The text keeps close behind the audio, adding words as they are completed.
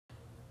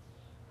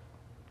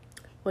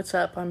What's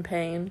up? I'm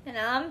Pain. And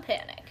I'm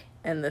Panic.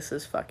 And this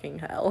is fucking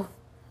hell.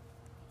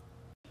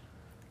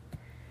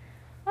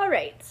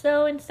 Alright,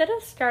 so instead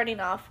of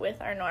starting off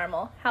with our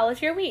normal, how was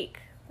your week?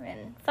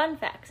 And fun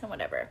facts and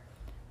whatever,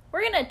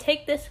 we're gonna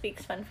take this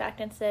week's fun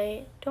fact and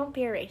say, don't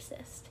be a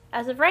racist.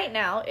 As of right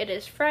now, it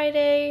is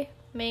Friday,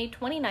 May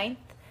 29th,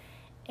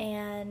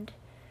 and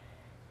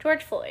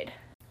George Floyd.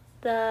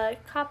 The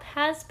cop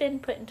has been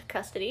put into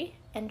custody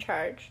and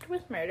charged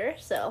with murder,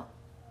 so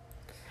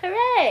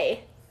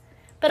hooray!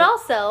 But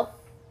also,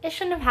 it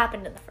shouldn't have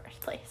happened in the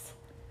first place.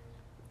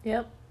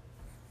 Yep.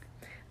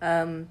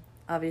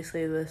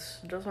 Obviously this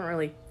doesn't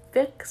really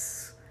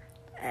fix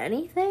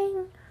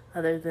anything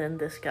other than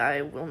this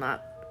guy will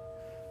not,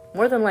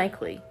 more than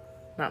likely,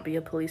 not be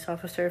a police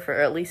officer for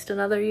at least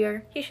another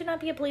year. He should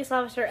not be a police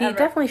officer He ever.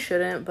 definitely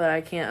shouldn't, but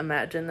I can't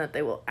imagine that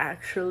they will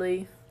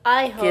actually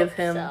give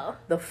him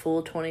the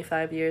full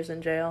 25 years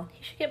in jail.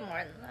 He should get more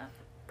than that.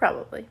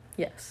 Probably,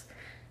 yes.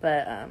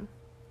 But,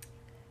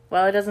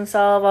 while it doesn't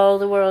solve all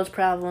the world's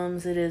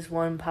problems, it is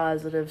one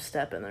positive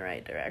step in the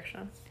right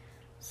direction.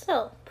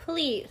 So,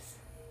 please,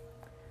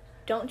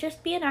 don't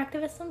just be an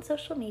activist on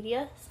social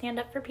media. Stand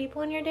up for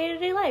people in your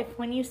day-to-day life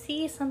when you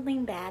see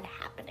something bad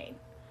happening.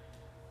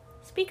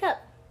 Speak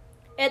up.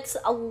 It's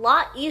a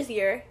lot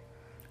easier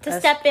to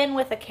step in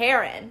with a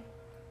Karen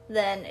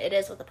than it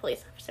is with a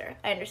police officer.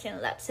 I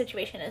understand that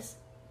situation is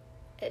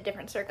a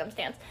different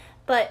circumstance.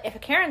 But if a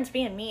Karen's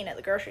being mean at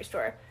the grocery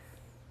store,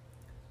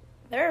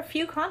 there are a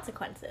few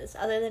consequences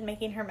other than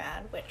making her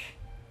mad, which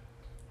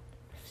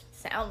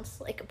sounds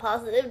like a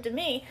positive to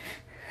me.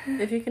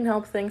 If you can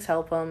help things,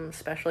 help them,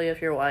 especially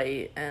if you're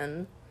white.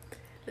 And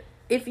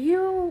if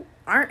you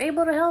aren't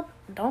able to help,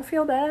 don't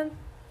feel bad.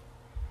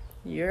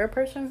 You're a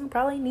person who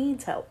probably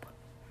needs help.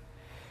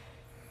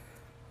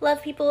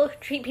 Love people,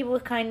 treat people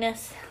with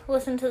kindness,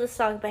 listen to the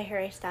song by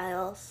Harry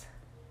Styles.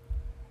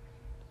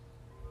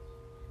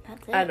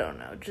 That's it. I don't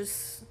know,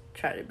 just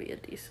try to be a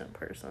decent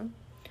person.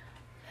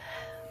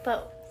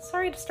 But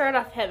sorry to start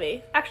off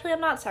heavy. Actually,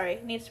 I'm not sorry.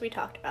 It needs to be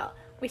talked about.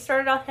 We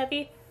started off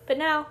heavy, but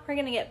now we're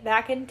going to get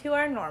back into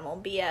our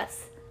normal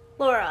BS.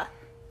 Laura,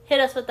 hit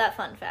us with that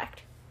fun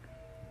fact.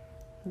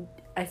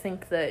 I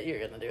think that you're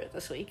going to do it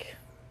this week.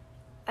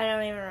 I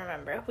don't even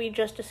remember. We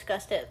just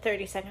discussed it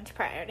 30 seconds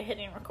prior to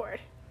hitting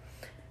record.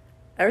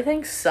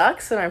 Everything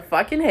sucks and I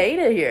fucking hate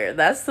it here.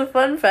 That's the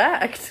fun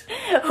fact.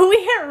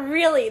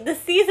 The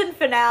season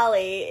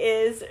finale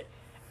is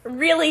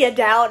really a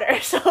downer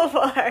so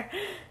far.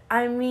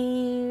 I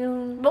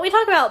mean... But we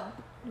talk about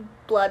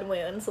blood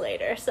wounds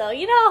later, so,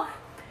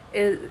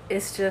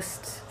 It's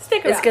just...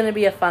 Stick around. It's going to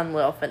be a fun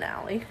little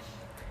finale.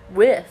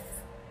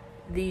 With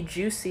the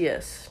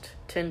juiciest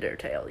Tinder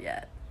tale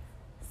yet.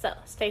 So,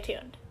 stay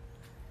tuned.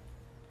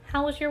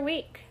 How was your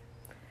week?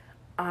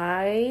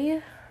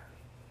 I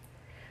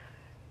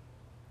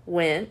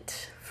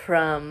went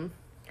from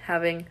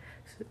having...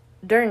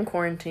 During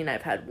quarantine,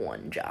 I've had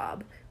one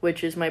job,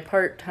 which is my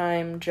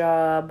part-time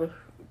job,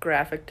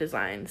 graphic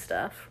design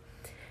stuff.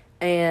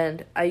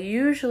 And I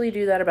usually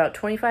do that about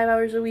 25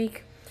 hours a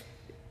week.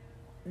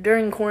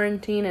 During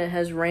quarantine, it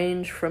has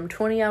ranged from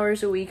 20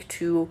 hours a week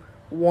to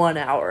 1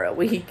 hour a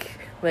week.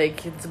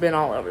 Like, it's been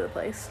all over the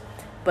place.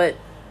 But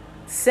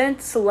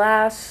since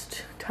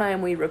last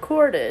time we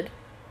recorded,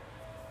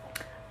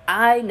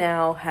 I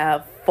now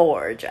have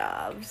 4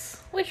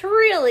 jobs. Which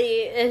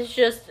really is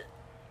just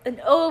an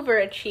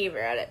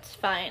overachiever at its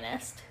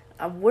finest.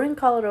 I wouldn't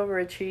call it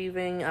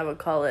overachieving. I would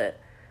call it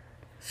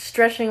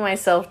stretching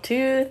myself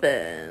too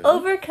thin.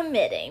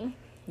 Overcommitting.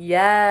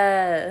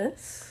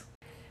 Yes.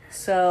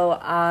 So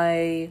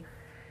I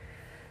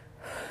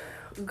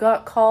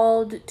got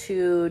called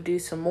to do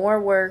some more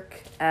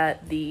work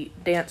at the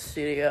dance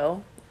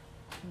studio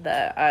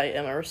that I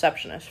am a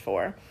receptionist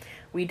for.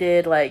 We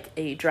did like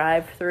a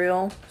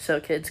drive-through so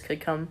kids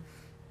could come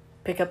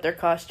pick up their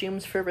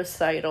costumes for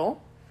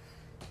recital.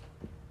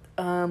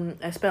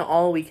 I spent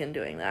all weekend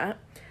doing that.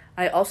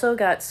 I also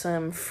got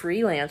some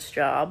freelance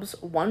jobs,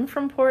 one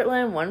from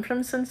Portland, one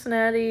from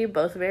Cincinnati,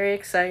 both very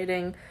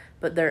exciting,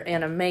 but they're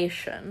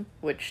animation,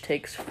 which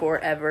takes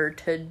forever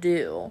to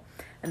do.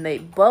 And they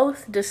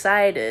both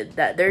decided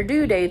that their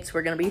due dates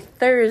were going to be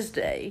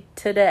Thursday,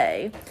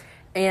 today.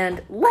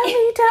 And let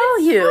me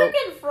tell you... It's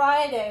freaking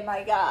Friday,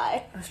 my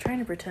guy. I was trying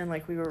to pretend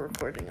like we were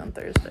recording on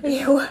Thursday.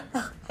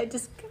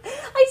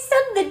 I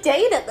said the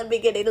date at the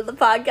beginning of the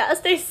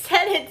podcast. I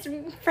said it's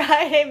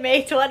Friday,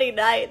 May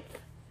 29th.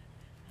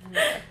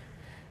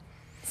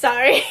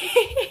 Sorry.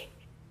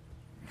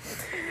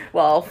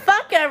 Well,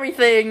 fuck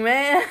everything,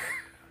 man.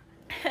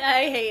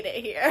 I hate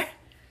it here.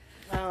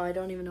 Oh, I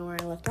don't even know where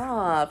I left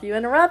off. You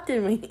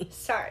interrupted me.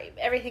 Sorry,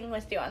 everything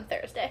was due on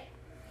Thursday.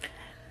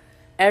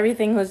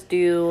 Everything was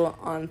due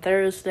on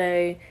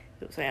Thursday.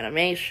 It was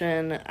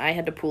animation. I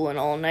had to pull an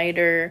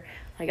all-nighter.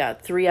 I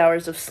got 3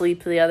 hours of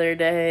sleep the other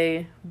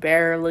day.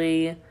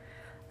 Barely.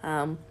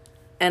 And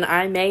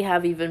I may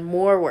have even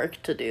more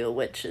work to do,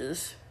 which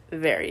is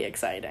very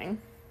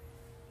exciting.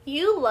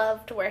 You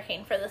loved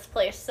working for this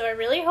place, so I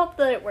really hope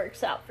that it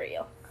works out for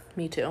you.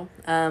 Me too.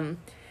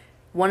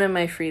 one of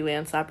my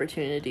freelance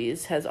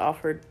opportunities has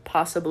offered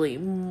possibly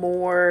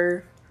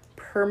more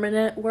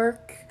permanent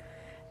work,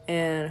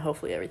 and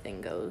hopefully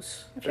everything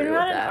goes If through you're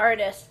not with an that.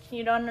 artist,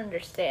 you don't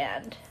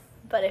understand.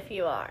 But if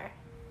you are,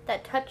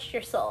 that touched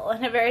your soul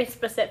in a very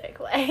specific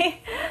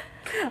way.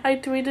 I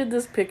tweeted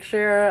this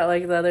picture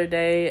like the other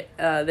day.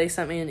 They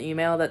sent me an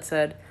email that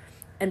said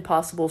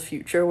impossible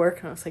future work,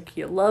 and I was like,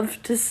 you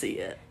love to see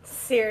it.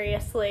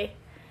 Seriously.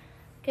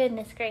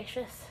 Goodness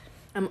gracious.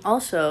 I'm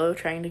also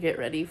trying to get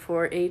ready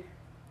for a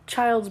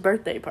child's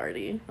birthday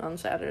party on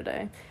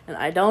Saturday, and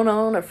I don't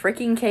own a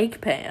freaking cake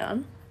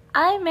pan.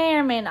 I may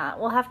or may not.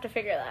 We'll have to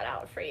figure that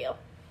out for you.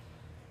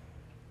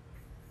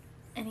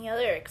 Any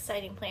other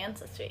exciting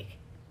plans this week?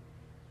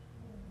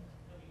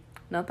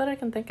 Not that I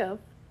can think of.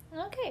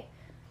 Okay.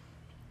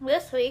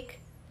 This week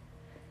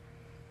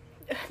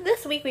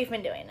we've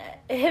been doing it.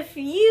 If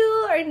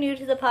you are new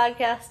to the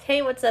podcast,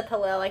 hey, what's up,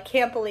 hello. I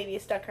can't believe you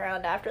stuck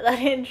around after that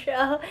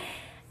intro.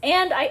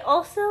 And I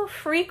also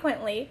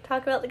frequently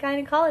talk about the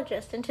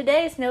gynecologist, and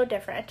today is no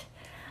different.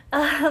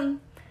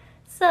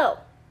 So,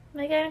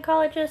 my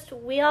gynecologist,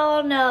 we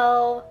all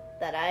know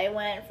that I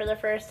went for the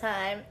first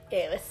time.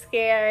 It was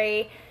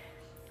scary.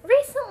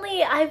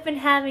 Recently, I've been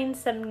having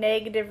some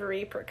negative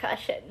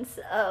repercussions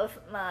of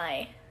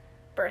my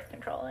birth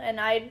control, and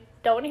I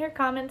don't want to hear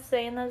comments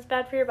saying that it's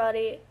bad for your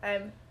body.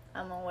 I'm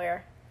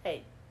aware.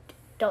 Hey,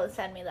 don't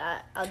send me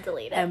that. I'll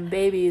delete it. And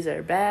babies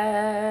are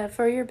bad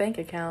for your bank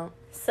account.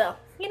 So,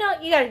 you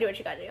gotta do what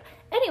you gotta do.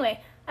 Anyway,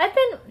 I've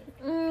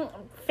been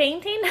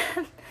fainting.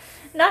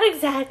 Not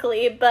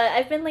exactly, but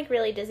I've been like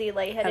really dizzy,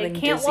 lightheaded,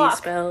 Having can't dizzy walk.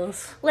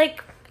 spells.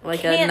 Like a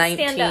can't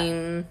stand up.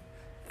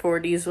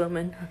 1940s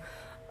woman.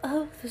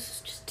 Oh, this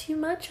is just too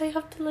much. I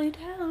have to lay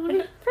down.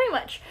 Pretty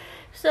much.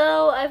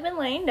 So I've been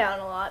laying down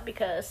a lot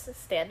because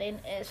standing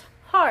is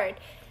hard.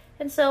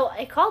 And so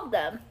I called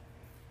them,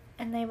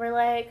 and they were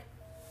like,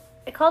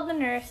 I called the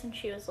nurse, and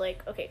she was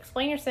like, okay,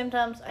 explain your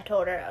symptoms. I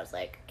told her, I was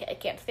like, okay, I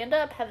can't stand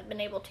up, haven't been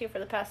able to for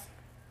the past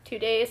 2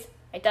 days.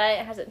 My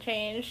diet hasn't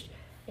changed.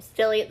 I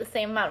still eat the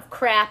same amount of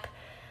crap.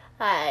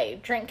 I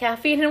drink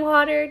caffeine and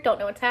water, don't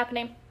know what's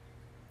happening.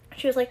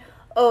 She was like,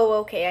 oh,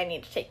 okay, I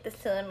need to take this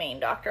to the main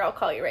doctor. I'll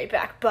call you right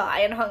back. Bye,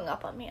 and hung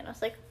up on me. And I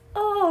was like,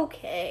 oh,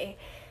 okay.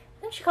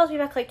 And then she calls me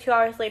back like 2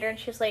 hours later, and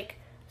she's like,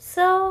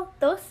 so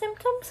those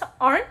symptoms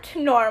aren't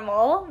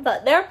normal,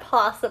 but they're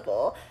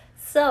possible.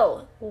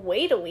 So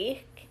wait a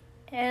week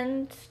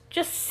and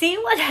just see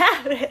what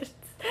happens.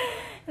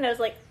 And I was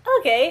like,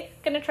 okay,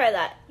 gonna try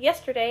that.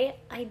 Yesterday,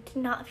 I did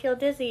not feel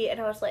dizzy, and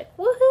I was like,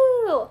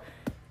 woohoo!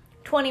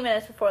 20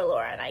 minutes before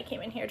Laura and I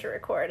came in here to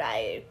record,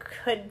 I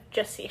could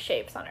just see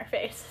shapes on her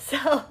face.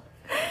 So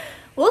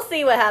we'll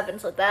see what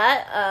happens with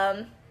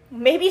that.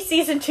 Maybe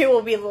season 2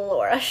 will be the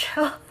Laura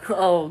show.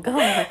 Oh,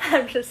 God.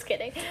 I'm just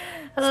kidding.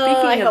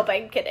 I hope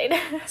I'm kidding.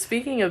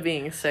 Speaking of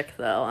being sick,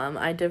 though,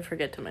 I did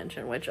forget to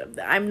mention, which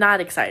I'm not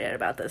excited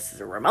about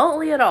this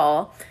remotely at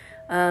all.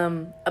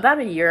 About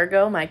a year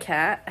ago, my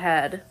cat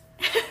had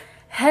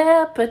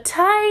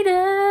hepatitis.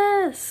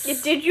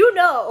 Did you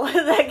know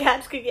that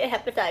cats could get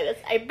hepatitis?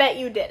 I bet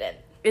you didn't.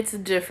 It's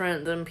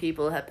different than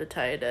people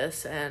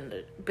hepatitis,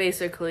 and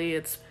basically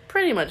it's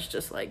pretty much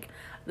just like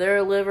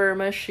their liver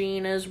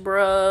machine is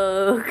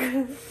broke.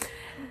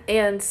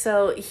 And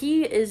so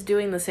he is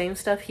doing the same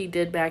stuff he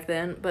did back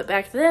then, but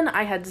back then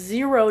I had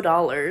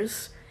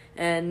 $0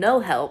 and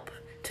no help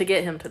to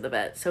get him to the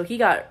vet. So he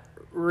got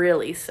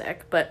really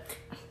sick, but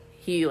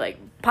he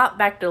popped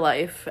back to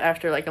life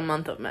after a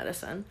month of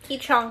medicine. He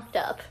chonked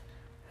up.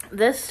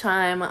 This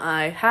time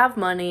I have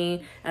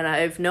money, and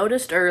I've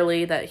noticed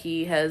early that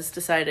he has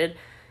decided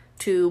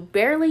to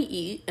barely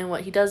eat, and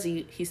what he does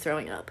eat, he's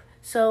throwing up.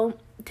 So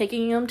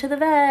taking him to the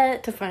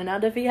vet to find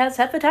out if he has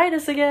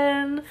hepatitis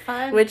again.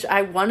 Fun. Which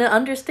I want to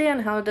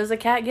understand, how does a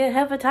cat get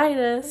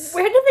hepatitis?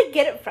 Where do they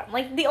get it from?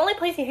 The only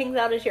place he hangs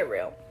out is your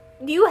room.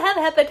 Do you have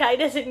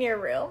hepatitis in your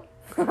room?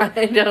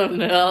 I don't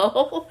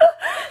know.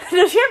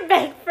 Does your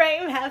bed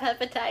frame have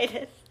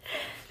hepatitis?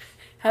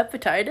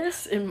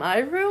 Hepatitis in my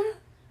room?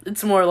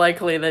 It's more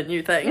likely than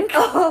you think.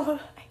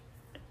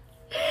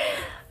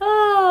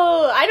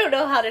 Oh, I don't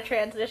know how to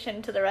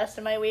transition to the rest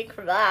of my week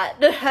from that.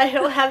 I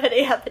don't have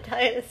any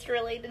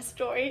hepatitis-related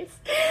stories.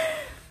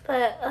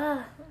 But,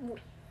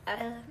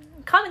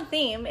 common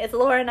theme is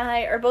Laura and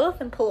I are both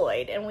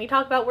employed, and we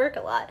talk about work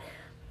a lot.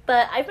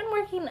 But I've been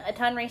working a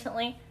ton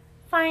recently.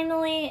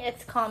 Finally,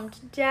 it's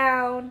calmed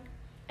down.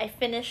 I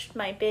finished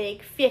my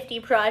big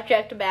 50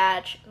 project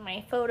batch.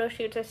 My photo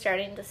shoots are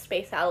starting to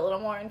space out a little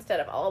more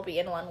instead of all be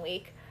in 1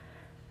 week.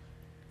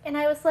 And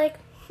I was like,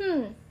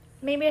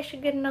 maybe I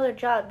should get another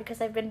job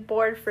because I've been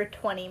bored for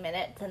 20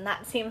 minutes, and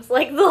that seems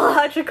like the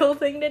logical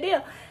thing to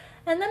do.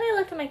 And then I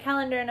looked at my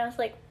calendar and I was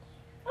like,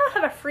 I'll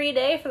have a free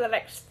day for the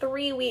next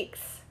 3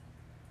 weeks.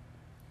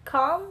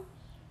 Calm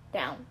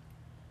down.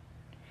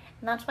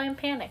 And that's why I'm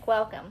panic.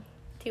 Welcome.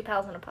 2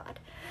 pals in a pod.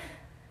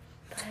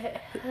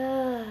 But,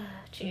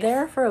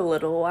 there for a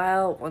little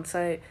while,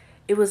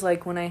 it was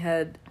like when I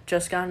had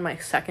just gotten my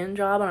second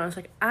job, and I was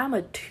like, I'm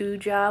a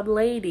 2-job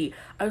lady.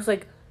 I was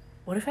like,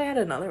 What if I had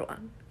another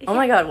one? Oh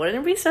my god, wouldn't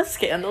it be so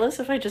scandalous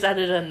if I just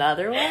added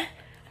another one?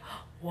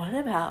 What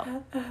about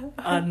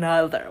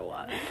another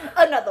one?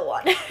 Another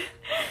one.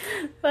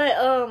 But,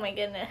 oh my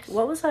goodness.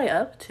 What was I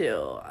up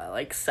to?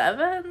 Like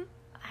 7?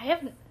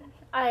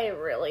 I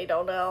really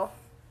don't know.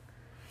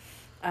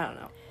 I don't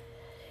know.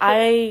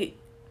 I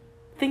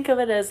think of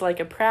it as like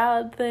a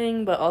proud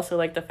thing, but also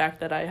like the fact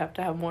that I have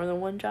to have more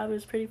than one job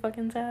is pretty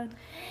fucking sad.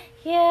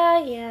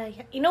 Yeah.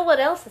 You know what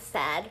else is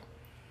sad?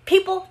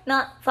 People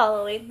not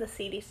following the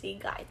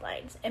CDC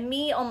guidelines. And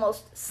me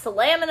almost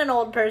slamming an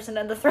old person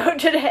in the throat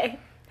today.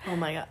 Oh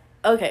my god.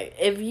 Okay,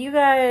 if you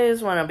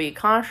guys want to be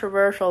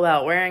controversial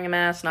about wearing a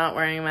mask, not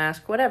wearing a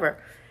mask, whatever,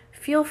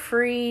 feel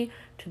free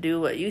to do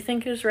what you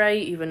think is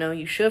right, even though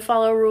you should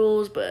follow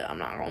rules, but I'm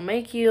not gonna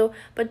make you.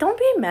 But don't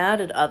be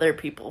mad at other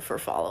people for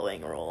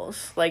following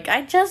rules. Like,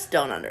 I just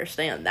don't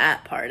understand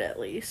that part, at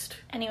least.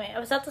 Anyway, I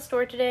was at the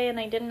store today, and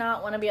I did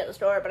not want to be at the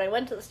store, but I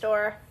went to the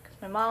store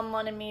because my mom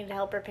wanted me to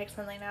help her pick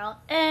something out.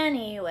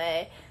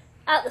 Anyway,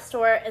 at the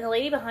store, and the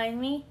lady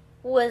behind me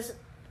was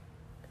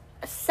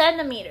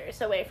centimeters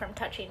away from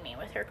touching me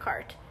with her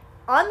cart.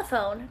 On the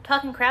phone,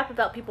 talking crap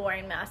about people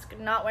wearing masks,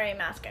 not wearing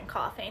masks, and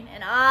coughing.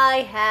 And I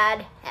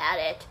had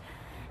it.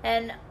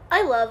 And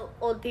I love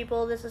old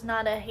people. This is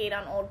not a hate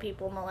on old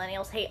people.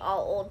 Millennials hate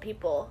all old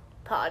people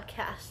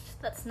podcast.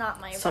 That's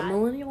not my Some vibe.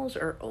 millennials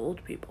are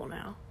old people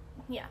now.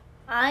 Yeah.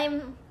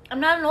 I'm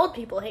not an old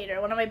people hater.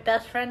 One of my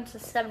best friends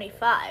is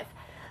 75.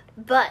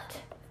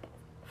 But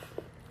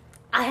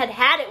I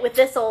had it with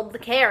this old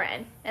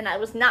Karen, and I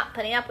was not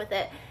putting up with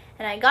it.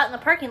 And I got in the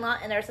parking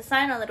lot, and there was a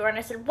sign on the door, and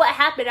I said, what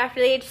happened after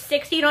the age of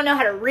 60? You don't know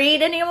how to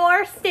read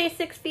anymore? Stay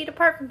 6 feet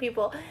apart from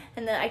people.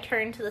 And then I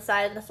turned to the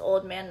side, and this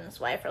old man and his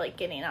wife are, like,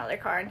 getting out of their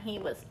car, and he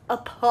was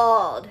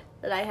appalled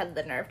that I had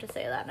the nerve to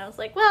say that. And I was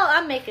like, well,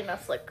 I'm making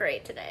us look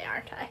great today,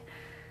 aren't I?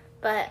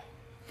 But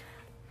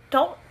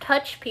don't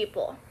touch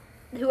people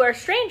who are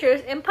strangers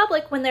in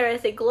public when there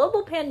is a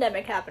global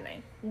pandemic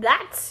happening.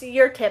 That's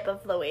your tip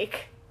of the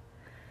week.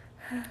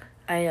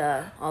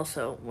 I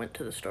also went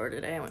to the store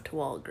today. I went to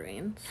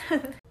Walgreens.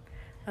 I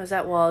was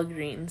at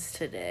Walgreens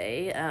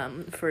today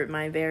for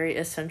my very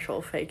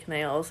essential fake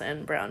nails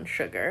and brown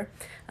sugar.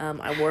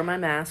 I wore my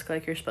mask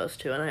like you're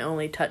supposed to, and I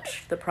only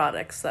touched the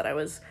products that I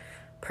was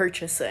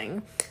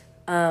purchasing.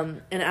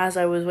 And as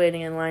I was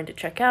waiting in line to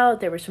check out,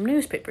 there were some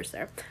newspapers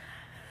there.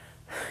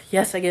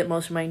 Yes, I get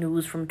most of my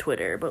news from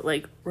Twitter, but,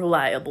 like,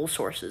 reliable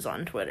sources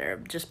on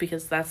Twitter, just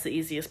because that's the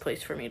easiest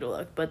place for me to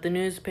look. But the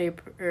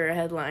newspaper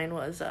headline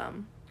was,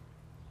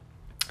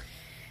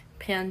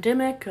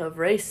 Pandemic of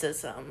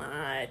Racism.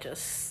 I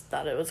just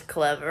thought it was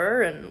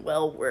clever and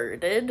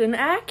well-worded and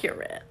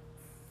accurate.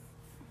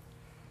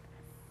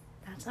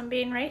 That's on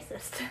being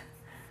racist.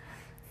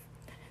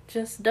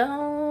 Just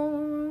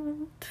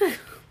don't. I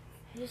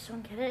just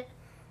don't get it.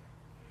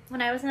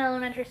 When I was in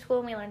elementary school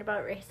and we learned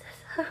about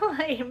racism,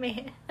 what do you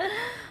mean? I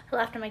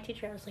laughed at my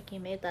teacher. I was like, you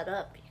made that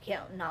up. You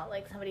can't not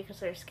like somebody because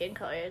of their skin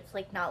color. It's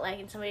like not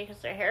liking somebody because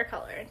of their hair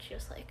color. And she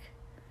was like,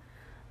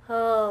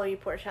 oh, you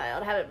poor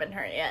child. I haven't been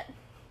hurt yet.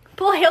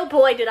 Boy, oh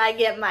boy, did I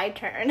get my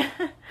turn.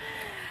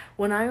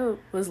 When I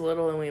was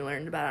little and we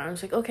learned about it, I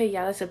was like, okay,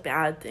 yeah, that's a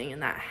bad thing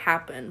and that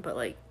happened, but,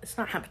 like, it's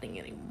not happening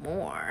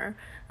anymore.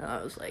 And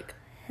I was like...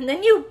 And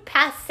then you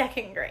passed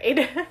 2nd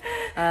grade.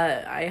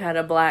 I had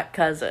a black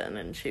cousin,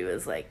 and she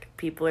was like,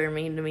 people are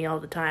mean to me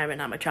all the time,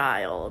 and I'm a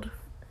child.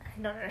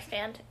 I don't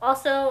understand.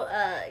 Also,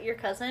 your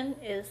cousin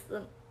is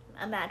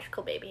a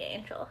magical baby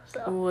angel,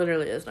 so...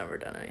 Literally has never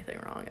done anything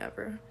wrong,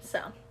 ever. So...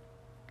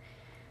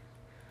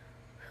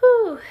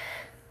 Whew...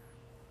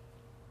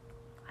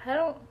 I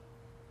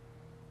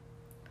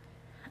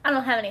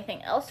don't have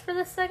anything else for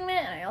this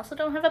segment, and I also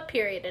don't have a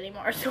period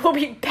anymore, so we'll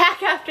be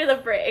back after the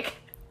break.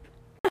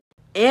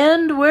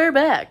 And we're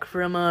back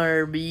from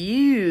our beautiful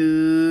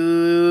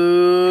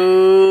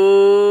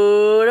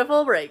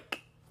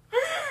break.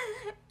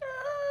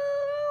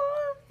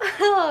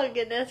 Oh,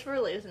 goodness, we're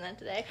losing it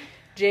today.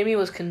 Jamie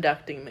was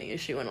conducting me as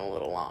she went a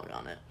little long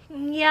on it.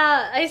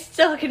 Yeah, I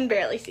still can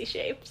barely see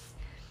shapes.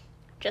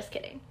 Just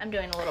kidding. I'm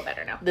doing a little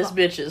better now. This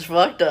bitch is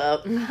fucked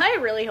up. I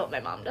really hope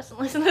my mom doesn't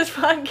listen to this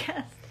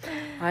podcast.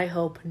 I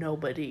hope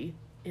nobody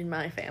in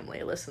my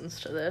family listens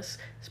to this,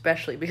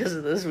 especially because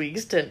of this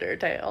week's Tinder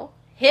tale.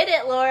 Hit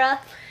it, Laura.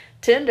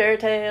 Tinder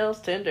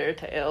tales,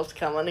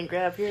 come on and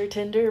grab your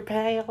Tinder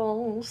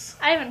pals.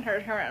 I haven't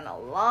heard her in a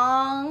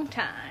long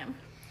time.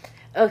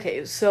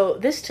 Okay, so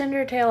this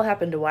Tinder tale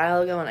happened a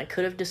while ago, and I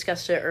could have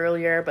discussed it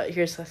earlier, but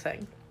here's the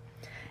thing.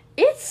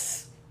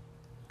 It's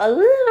a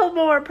little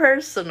more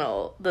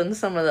personal than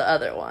some of the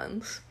other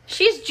ones.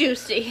 She's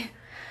juicy.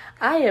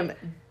 I am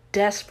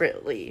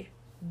desperately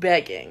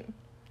begging,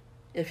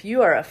 if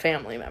you are a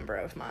family member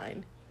of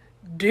mine,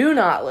 do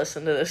not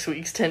listen to this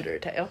week's Tinder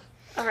tale.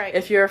 All right.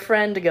 If you're a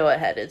friend, go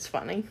ahead. It's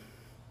funny.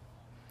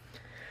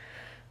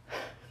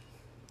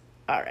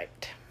 All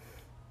right.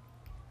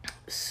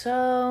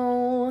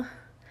 So,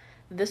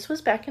 this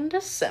was back in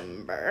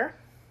December.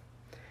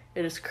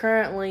 It is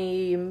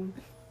currently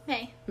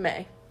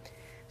May.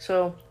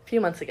 So, a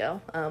few months ago.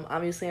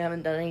 Obviously, I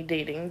haven't done any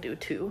dating due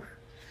to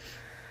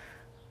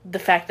the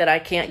fact that I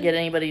can't get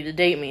anybody to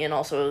date me, and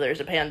also there's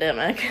a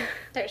pandemic.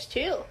 There's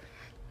two.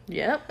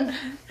 Yep.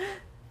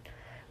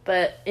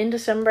 But in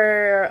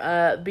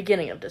December,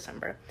 beginning of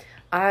December,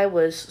 I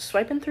was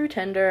swiping through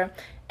Tinder,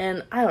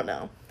 and I don't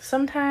know,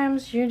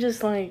 sometimes you're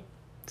just like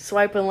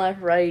swiping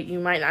left, right, you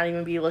might not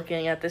even be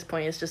looking at this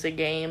point, it's just a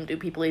game, do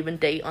people even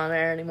date on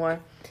there anymore?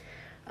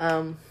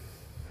 I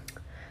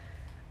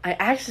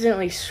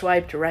accidentally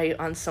swiped right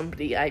on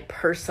somebody I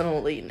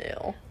personally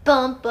knew.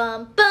 Bum,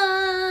 bum,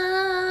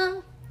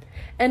 bum!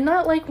 And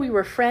not like we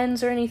were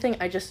friends or anything,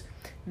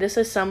 this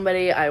is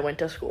somebody I went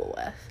to school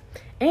with.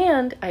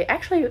 And I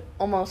actually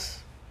almost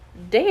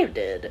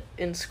dated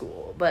in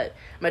school, but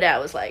my dad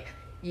was like,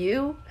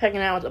 you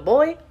hanging out with a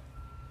boy?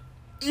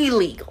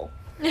 Illegal.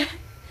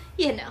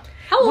 You know.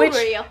 How old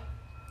were you?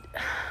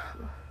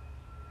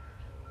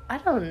 I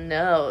don't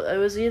know. It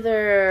was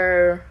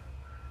either...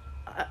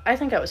 I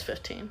think I was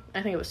 15.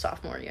 I think it was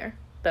sophomore year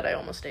that I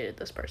almost dated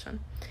this person.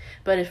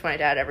 But if my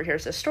dad ever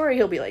hears this story,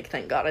 he'll be like,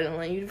 thank God I didn't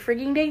let you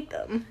freaking date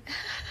them.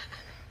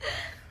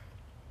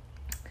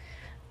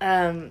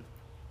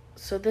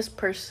 So this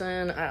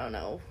person, I don't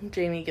know.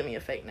 Jamie, give me a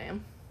fake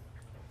name.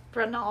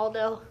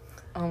 Ronaldo.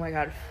 Oh my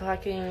God,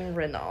 fucking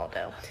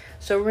Ronaldo.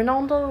 So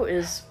Ronaldo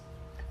is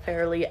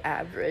fairly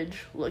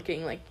average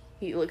looking. Like,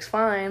 he looks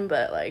fine,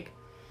 but like,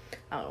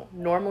 I don't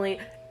know. Normally,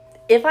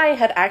 if I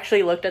had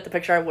actually looked at the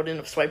picture, I wouldn't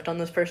have swiped on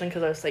this person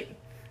because I was like,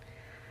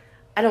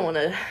 I don't want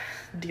to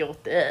deal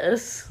with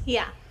this.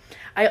 Yeah.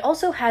 I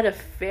also had a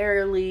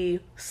fairly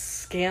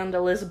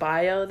scandalous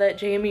bio that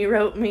Jamie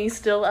wrote me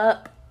still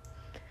up.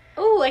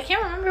 Oh, I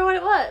can't remember what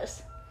it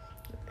was.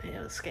 It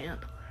was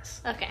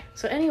scandalous. Okay.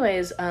 So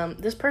anyways,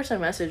 this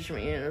person messaged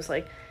me and was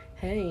like,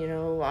 hey,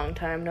 long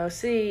time no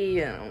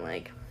see. And I'm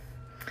like,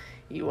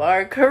 you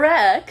are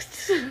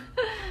correct.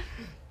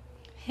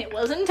 It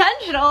was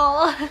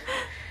intentional.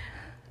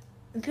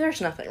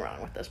 There's nothing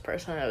wrong with this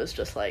person. It was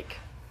just like,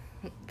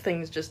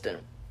 things just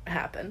didn't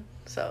happen.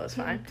 So it's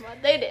fine.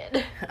 What they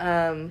did.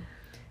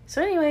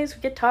 So anyways,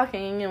 we get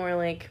talking and we're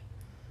like,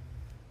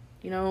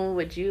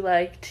 would you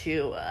like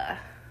to,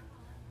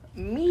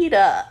 meet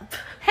up?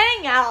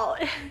 Hang out.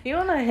 You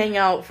want to hang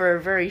out for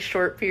a very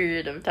short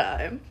period of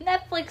time.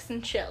 Netflix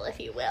and chill, if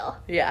you will.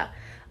 Yeah.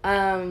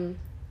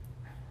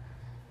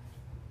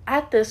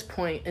 At this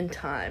point in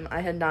time, I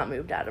had not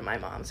moved out of my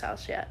mom's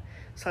house yet.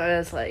 So I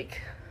was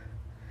like,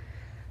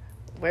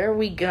 where are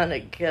we gonna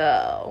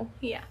go?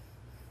 Yeah.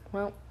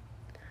 Well,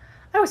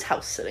 I was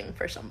house sitting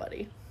for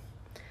somebody.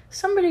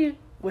 Somebody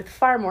with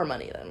far more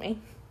money than me.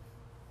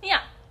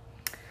 Yeah.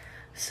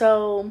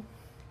 So...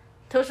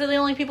 those are the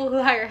only people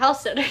who hire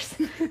house sitters.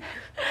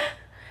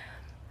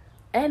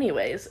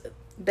 Anyways,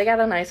 they got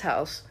a nice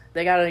house.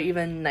 They got an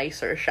even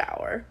nicer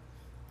shower.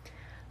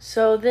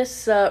 So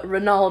this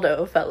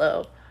Ronaldo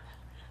fellow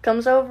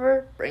comes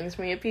over, brings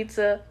me a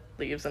pizza,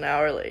 leaves an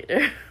hour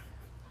later.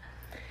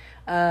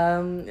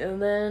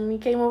 And then he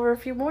came over a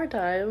few more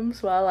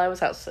times while I was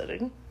house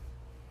sitting.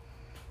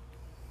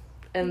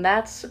 And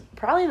that's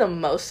probably the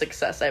most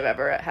success I've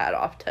ever had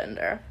off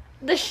Tinder.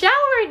 The shower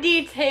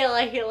detail,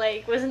 I feel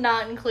like, was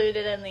not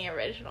included in the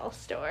original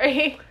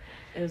story.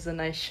 It was a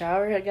nice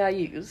shower. It got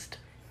used.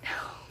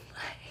 Oh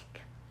my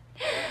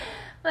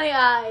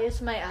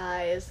God. My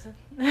eyes.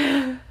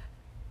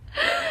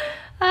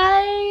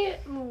 I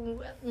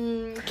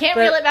can't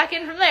reel it back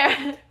in from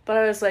there. But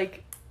I was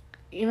like,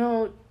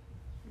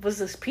 was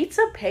this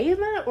pizza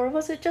payment or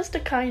was it just a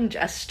kind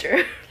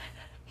gesture?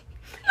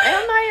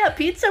 Am I a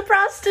pizza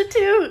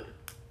prostitute?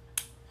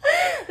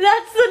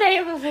 That's the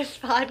name of this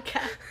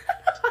podcast.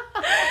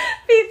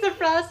 Pizza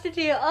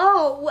prostitute.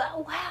 Oh,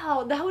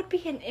 wow. That would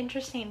be an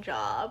interesting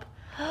job.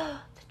 The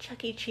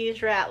Chuck E.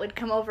 Cheese rat would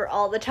come over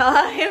all the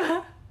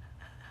time.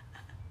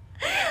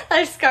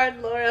 I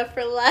scarred Laura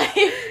for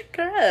life.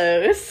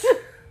 Gross.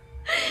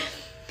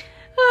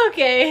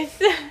 Okay.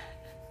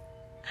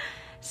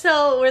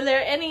 So, were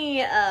there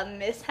any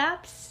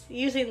mishaps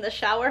using the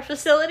shower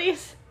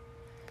facilities?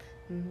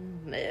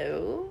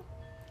 No.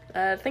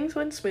 Things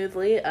went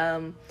smoothly.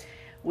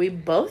 We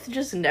both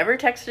just never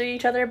texted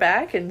each other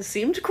back and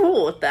seemed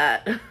cool with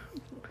that.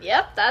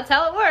 Yep, that's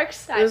how it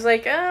works. It was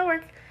like,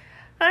 we're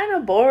kind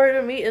of bored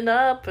of meeting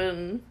up,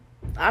 and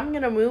I'm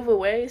gonna move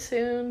away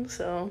soon,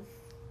 so...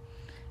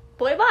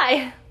 boy,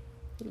 bye.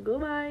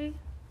 Goodbye.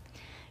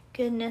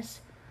 Goodness.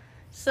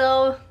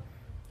 So,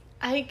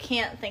 I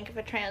can't think of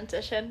a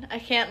transition. I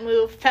can't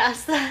move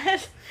past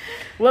that.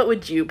 What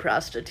would you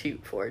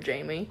prostitute for,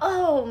 Jamie?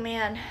 Oh,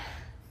 man.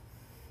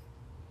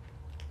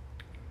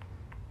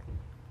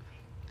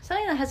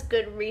 Something that has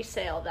good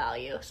resale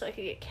value, so I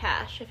could get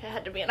cash if it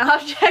had to be an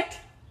object.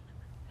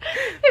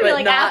 Maybe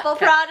like Apple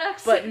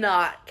products. But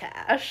not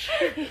cash.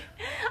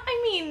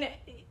 I mean,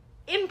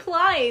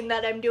 implying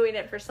that I'm doing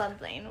it for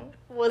something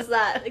was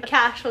that the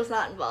cash was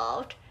not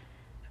involved.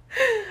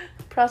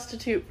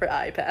 Prostitute for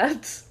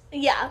iPads.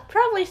 Yeah,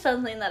 probably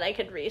something that I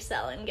could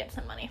resell and get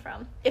some money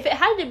from. If it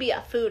had to be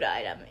a food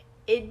item,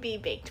 it'd be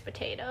baked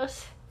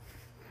potatoes.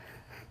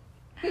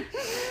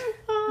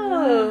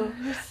 Oh,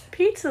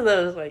 pizza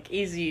though is like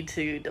easy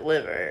to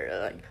deliver.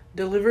 Like,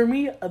 deliver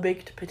me a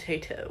baked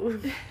potato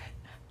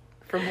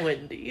from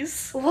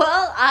Wendy's.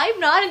 Well, I'm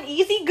not an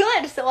easy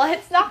good, so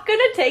it's not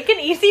gonna take an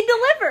easy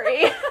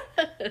delivery.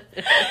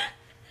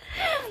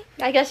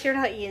 I guess you're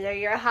not either.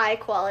 You're a high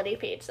quality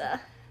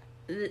pizza.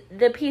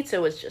 The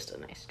pizza was just a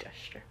nice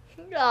gesture.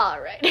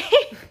 Alright.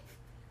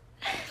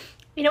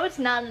 You know what's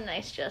not a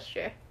nice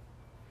gesture?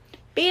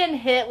 Being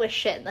hit with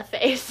shit in the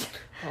face.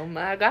 Oh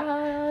my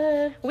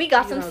god. We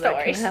got some That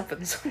stories. can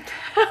happen sometimes.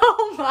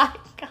 Oh my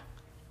god.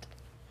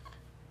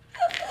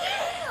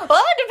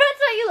 Well, it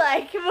depends how you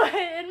like, but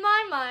in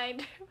my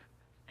mind,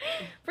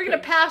 we're gonna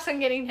pass on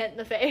getting hit in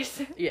the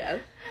face. Yeah.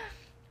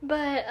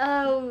 But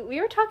we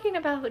were talking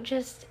about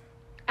just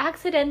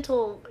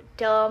accidental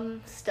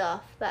dumb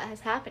stuff that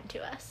has happened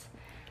to us.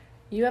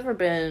 You ever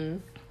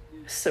been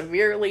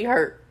severely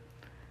hurt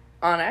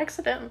on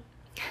accident?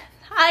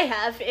 I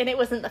have, and it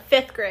was in the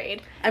 5th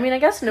grade. I mean, I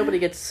guess nobody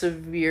gets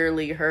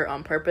severely hurt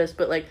on purpose,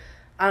 but like,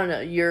 I don't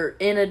know, you're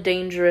in a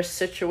dangerous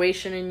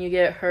situation and you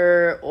get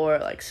hurt, or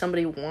like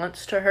somebody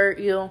wants to hurt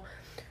you.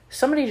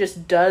 Somebody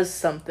just does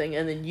something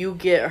and then you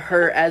get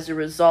hurt as a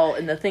result,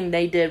 and the thing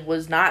they did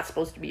was not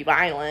supposed to be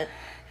violent.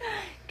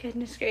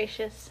 Goodness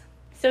gracious.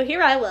 So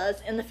here I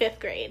was in the 5th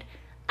grade.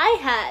 I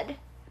had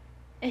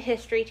a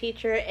history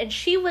teacher, and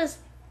she was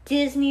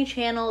Disney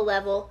Channel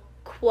level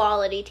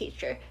quality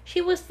teacher.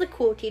 She was the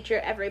cool teacher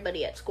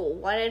everybody at school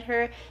wanted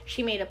her.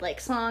 She made up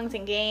like songs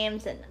and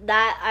games, and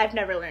that I've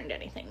never learned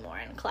anything more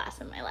in class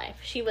in my life.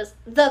 She was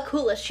the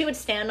coolest. She would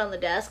stand on the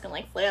desk and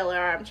like flail her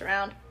arms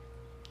around.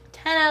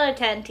 10 out of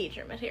 10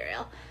 teacher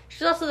material.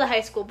 She's also the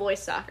high school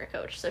boys soccer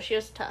coach, so she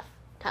was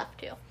tough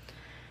too.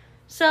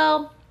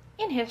 So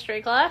in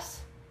history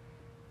class,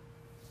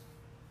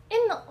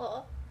 in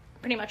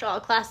pretty much all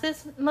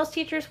classes, most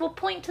teachers will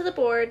point to the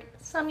board.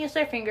 Some use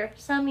their finger,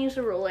 some use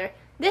a ruler.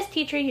 This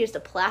teacher used a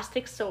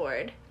plastic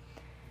sword.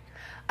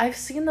 I've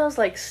seen those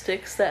like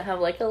sticks that have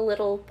like a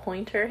little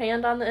pointer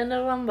hand on the end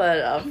of them, but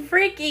a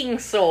freaking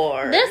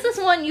sword. This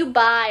is one you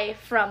buy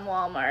from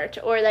Walmart,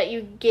 or that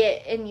you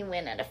get and you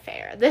win at a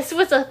fair. This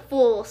was a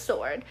full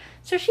sword.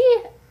 So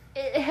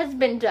it has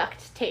been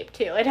duct taped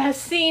too. It has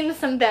seen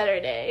some better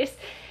days.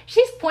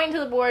 She's pointing to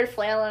the board,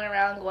 flailing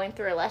around, going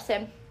through her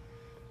lesson,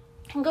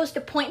 and goes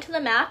to point to the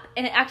map,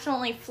 and it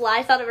accidentally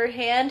flies out of her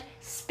hand,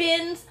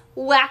 spins,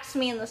 whacks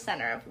me in the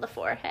center of the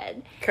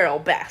forehead. Carol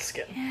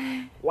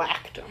Baskin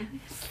whacked him.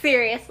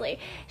 Seriously.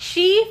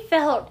 She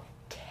felt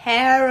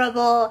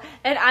terrible.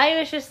 And I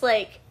was just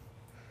like,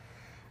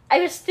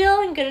 I was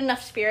still in good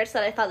enough spirits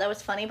that I thought that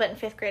was funny, but in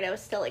 5th grade I was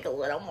still like a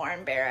little more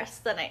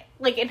embarrassed than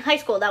like in high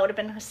school that would have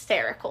been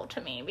hysterical to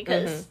me,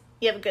 because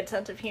you have a good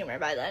sense of humor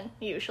by then,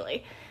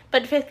 usually.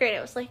 But in 5th grade,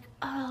 I was like,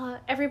 oh,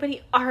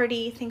 everybody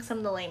already thinks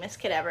I'm the lamest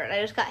kid ever, and I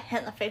just got hit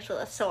in the face with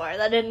a sword.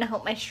 That didn't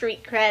help my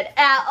street cred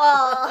at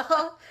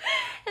all.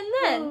 And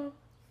then,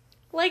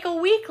 like a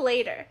week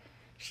later,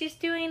 she's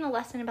doing a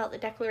lesson about the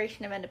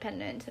Declaration of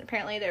Independence, and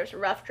apparently there was a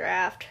rough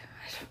draft.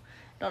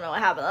 I don't know what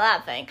happened to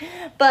that thing.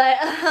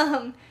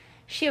 But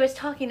she was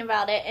talking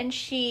about it, and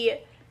she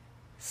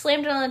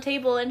slammed it on the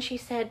table, and she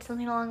said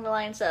something along the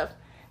lines of,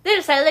 they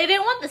decided they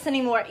didn't want this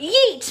anymore.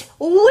 Yeet!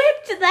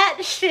 Whipped that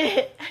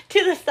shit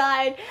to the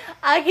side.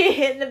 I get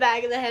hit in the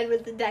back of the head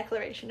with the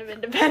Declaration of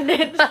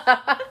Independence.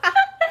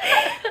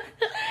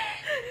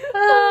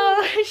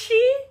 Oh,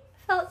 she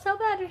felt so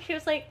bad. And she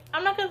was like,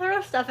 I'm not going to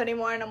throw stuff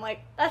anymore. And I'm like,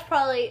 that's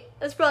probably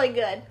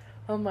good.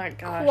 Oh my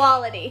gosh.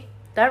 Quality.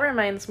 That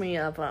reminds me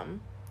of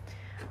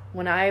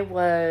when I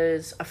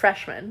was a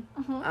freshman.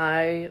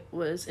 I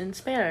was in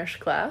Spanish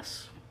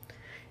class,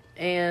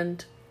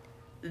 and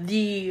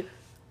the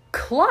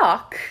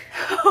clock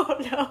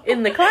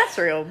in the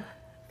classroom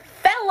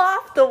fell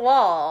off the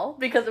wall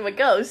because of a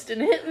ghost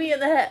and hit me in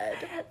the head.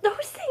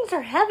 Those things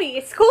are heavy.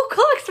 School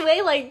clocks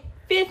weigh like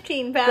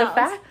 15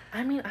 pounds.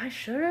 I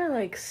should have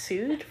like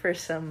sued for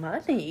some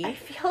money. I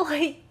feel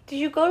like, did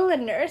you go to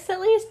the nurse at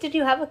least? Did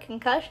you have a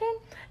concussion?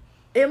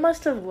 It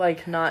must have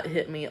like not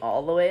hit me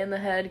all the way in the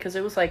head, because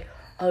it was like,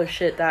 oh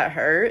shit, that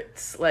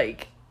hurts.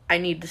 Like, I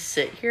need to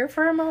sit here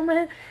for a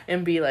moment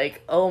and be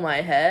like, oh,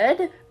 my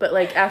head. But,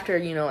 like, after,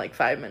 like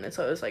 5 minutes,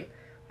 I was like,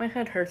 my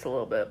head hurts a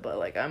little bit, but,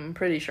 like, I'm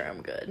pretty sure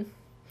I'm good.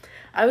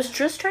 I was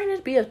just trying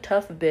to be a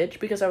tough bitch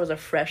because I was a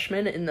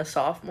freshman in the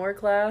sophomore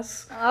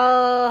class.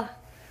 Oh,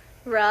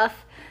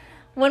 rough.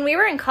 When we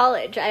were in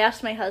college, I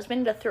asked my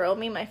husband to throw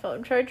me my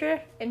phone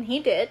charger, and he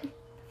did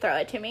throw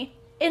it to me.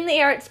 In the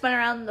air, it spun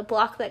around the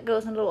block that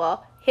goes into the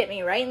wall, hit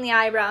me right in the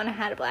eyebrow, and I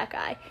had a black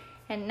eye.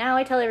 And now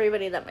I tell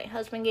everybody that my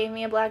husband gave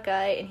me a black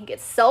eye, and he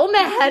gets so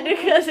mad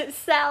because it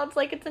sounds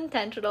like it's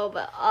intentional,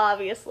 but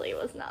obviously it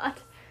was not.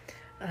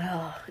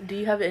 Oh, do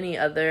you have any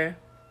other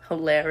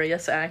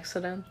hilarious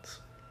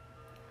accidents?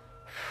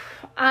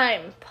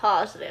 I'm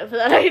positive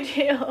that I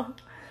do.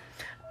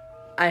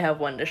 I have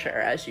one to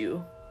share, as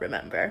you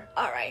remember.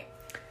 All right.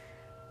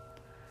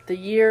 The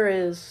year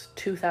is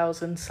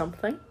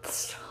 2000-something.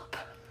 Stop.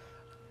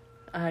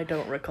 I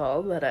don't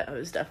recall, but I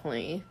was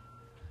definitely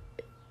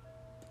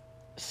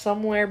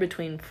somewhere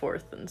between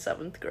 4th and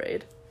 7th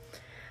grade.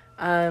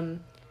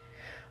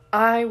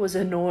 I was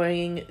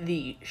annoying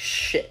the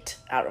shit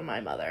out of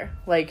my mother.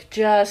 Like,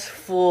 just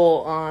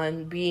full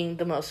on being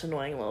the most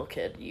annoying little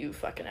kid you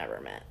fucking ever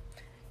met.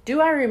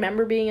 Do I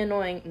remember being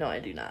annoying? No, I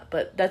do not,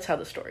 but that's how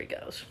the story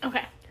goes.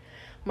 Okay.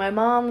 My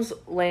mom's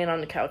laying on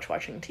the couch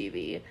watching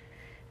TV,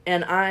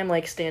 and I'm,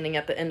 like, standing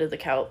at the end of the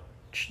couch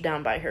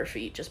down by her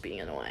feet just being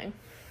annoying.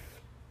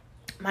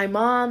 My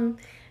mom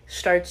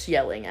starts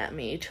yelling at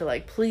me to,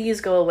 like, please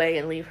go away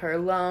and leave her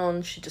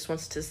alone. She just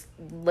wants to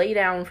lay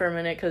down for a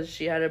minute because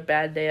she had a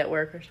bad day at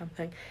work or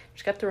something.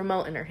 She's got the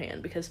remote in her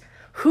hand because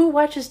who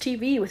watches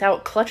TV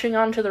without clutching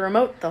onto the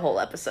remote the whole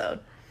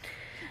episode?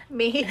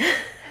 Me.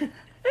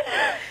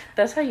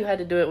 That's how you had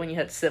to do it when you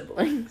had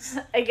siblings.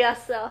 I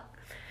guess so.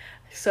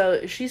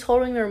 So she's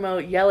holding the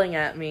remote, yelling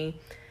at me.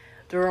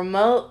 The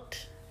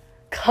remote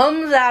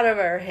comes out of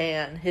her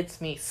hand,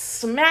 hits me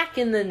smack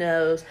in the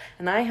nose,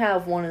 and I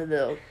have one of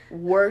the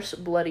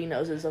worst bloody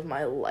noses of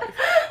my life.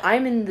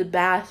 I'm in the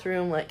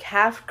bathroom, like,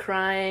 half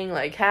crying,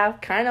 like, half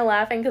kind of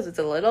laughing because it's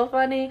a little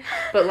funny,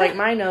 but, like,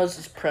 my nose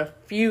is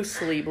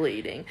profusely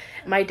bleeding.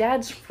 My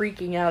dad's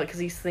freaking out because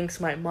he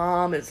thinks my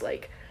mom is,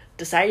 like,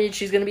 decided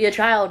she's gonna be a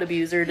child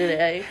abuser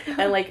today,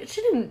 and, like,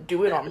 she didn't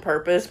do it on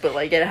purpose, but,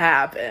 like, it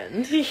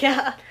happened.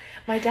 Yeah.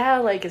 My dad,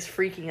 like, is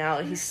freaking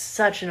out. He's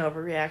such an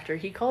overreactor.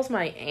 He calls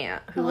my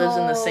aunt, who lives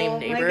in the same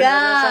neighborhood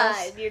as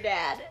us. Your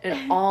dad.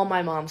 And all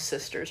my mom's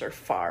sisters are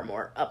far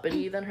more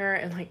uppity than her.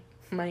 And, like,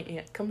 my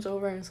aunt comes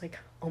over and is like,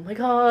 oh my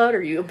god,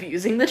 are you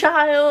abusing the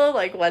child?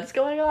 Like, what's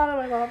going on? And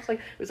my mom's like,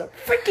 it was a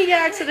freaking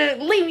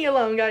accident. Leave me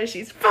alone, guys.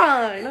 She's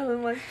fine. And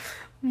I'm like,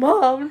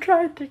 Mom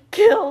tried to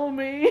kill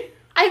me.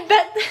 I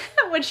bet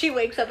that when she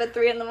wakes up at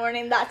 3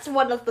 a.m, that's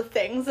one of the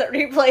things that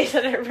replays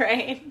in her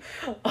brain.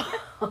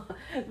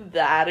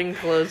 That and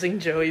closing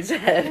Joey's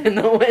head in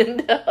the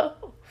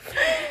window.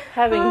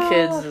 Having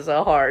kids is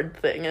a hard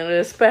thing, and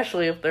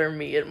especially if they're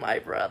me and my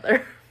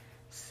brother.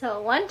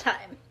 So one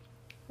time,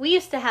 we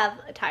used to have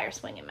a tire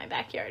swing in my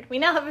backyard. We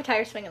now have a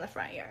tire swing in the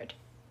front yard.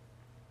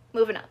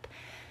 Moving up.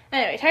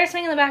 Anyway, tire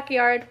swing in the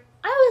backyard.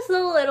 I was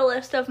the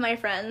littlest of my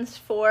friends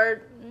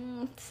for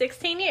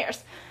 16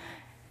 years.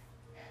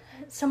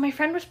 So my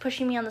friend was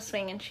pushing me on the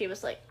swing, and she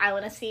was like, I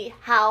want to see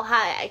how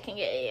high I can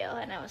get you.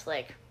 And I was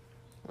like,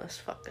 let's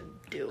fucking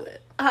do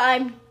it.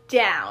 I'm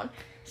down.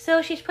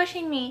 So she's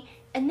pushing me,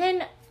 and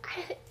then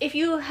if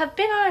you have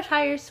been on a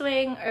tire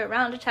swing or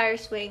around a tire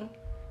swing,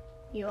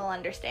 you will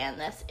understand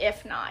this.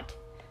 If not,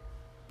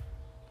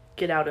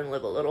 get out and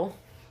live a little.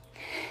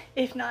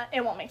 If not,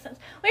 it won't make sense.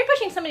 When you're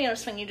pushing somebody on a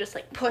swing, you just,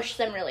 like, push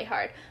them really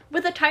hard.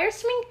 With a tire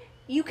swing,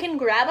 you can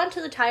grab onto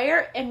the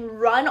tire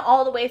and run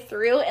all the way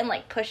through and,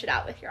 like, push it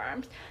out with your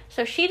arms.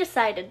 So she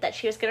decided that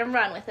she was going to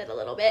run with it a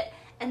little bit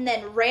and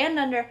then ran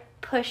under,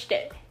 pushed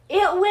it.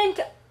 It went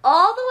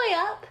all the way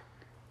up.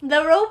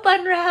 The rope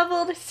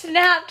unraveled,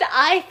 snapped.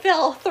 I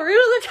fell through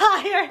the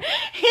tire,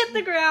 hit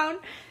the ground,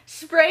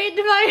 sprayed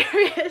my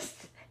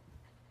wrist.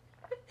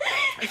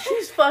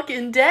 She's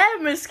fucking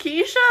dead, Miss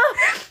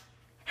Keisha.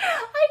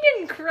 I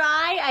didn't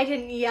cry, I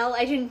didn't yell,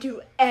 I didn't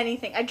do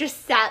anything. I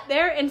just sat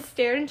there and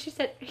stared, and she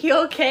said,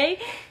 "You okay?"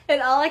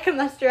 And all I could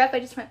muster up, I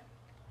just went,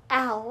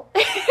 "Ow."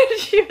 And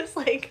she was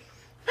like,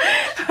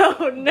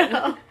 "Oh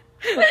no."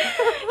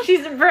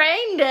 She's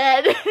brain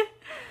dead.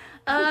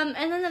 And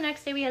then the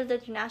next day we had the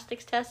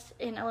gymnastics test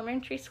in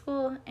elementary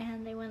school,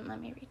 and they wouldn't let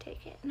me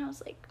retake it. And I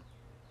was like,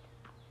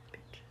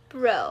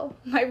 bro,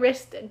 my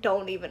wrist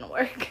don't even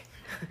work.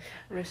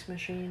 Wrist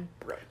machine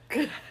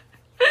broke.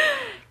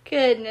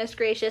 Goodness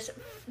gracious.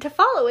 To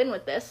follow in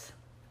with this,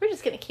 we're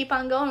just going to keep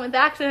on going with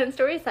accident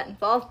stories that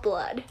involve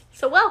blood.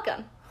 So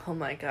welcome. Oh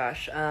my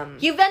gosh.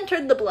 You've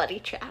entered the bloody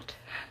chat.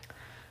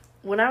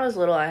 When I was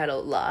little, I had a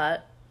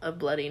lot of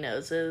bloody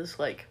noses.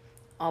 Like,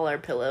 all our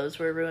pillows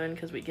were ruined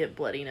because we get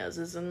bloody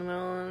noses in the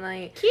middle of the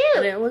night. Cute.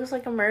 And it looks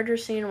like a murder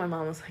scene. And my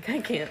mom was like, I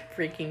can't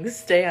freaking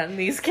stand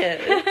these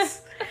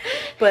kids.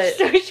 But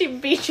so she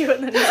beat you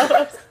in the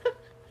nose.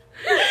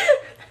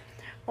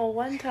 Well,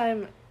 one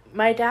time,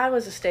 my dad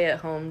was a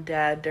stay-at-home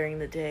dad during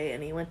the day,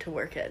 and he went to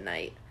work at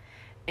night.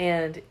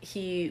 And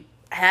he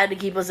had to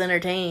keep us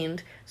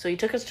entertained, so he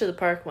took us to the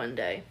park one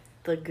day,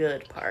 the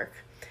good park.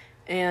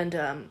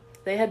 And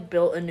they had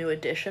built a new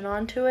addition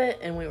onto it,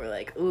 and we were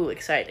like, ooh,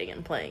 exciting,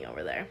 and playing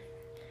over there.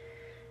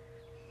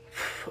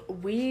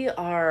 We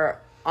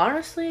are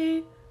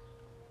honestly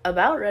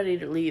about ready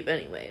to leave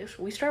anyways.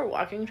 We start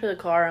walking to the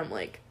car, I'm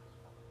like,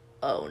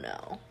 oh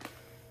no.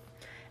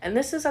 And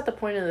this is at the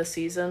point of the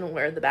season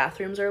where the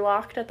bathrooms are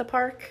locked at the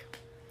park,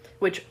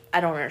 which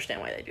I don't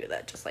understand why they do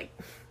that. Just, like,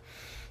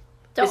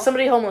 if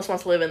somebody homeless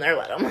wants to live in there,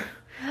 let them.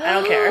 I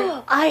don't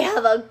care. I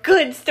have a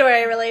good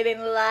story relating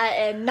to that,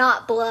 and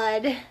not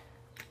blood.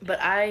 But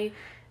I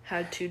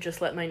had to just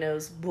let my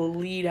nose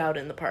bleed out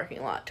in the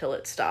parking lot till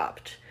it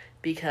stopped,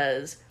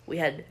 because we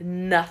had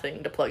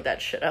nothing to plug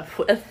that shit up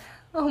with.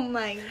 Oh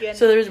my goodness.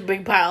 So there's a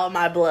big pile of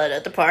my blood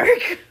at the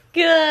park.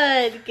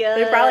 Good.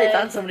 They probably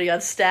thought somebody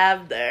got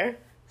stabbed there.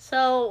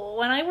 So,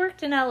 when I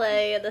worked in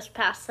LA this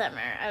past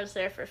summer, I was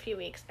there for a few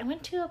weeks. I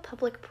went to a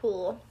public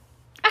pool.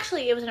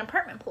 Actually, it was an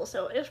apartment pool,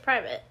 so it was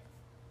private.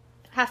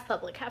 Half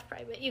public, half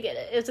private. You get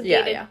it. It was a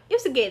gated, It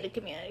was a gated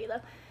community,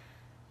 though.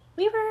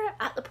 We were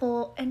at the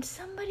pool, and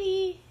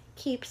somebody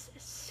keeps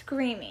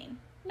screaming.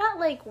 Not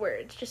like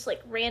words, just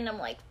like random,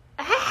 like,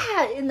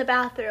 ah, in the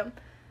bathroom.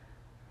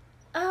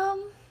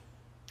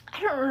 I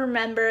don't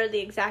remember the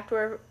exact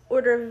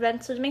order of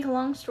events, so to make a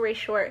long story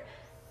short,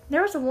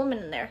 there was a woman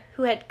in there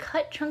who had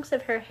cut chunks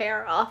of her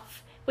hair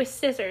off with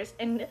scissors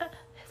and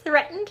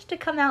threatened to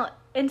come out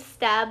and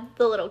stab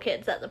the little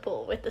kids at the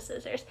pool with the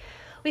scissors.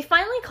 We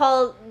finally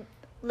called,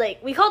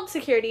 we called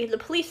security. The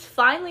police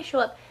finally show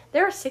up.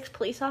 There are 6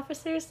 police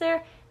officers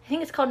there. I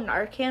think it's called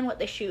Narcan, what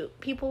they shoot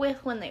people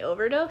with when they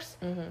overdose.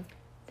 Mm-hmm.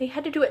 They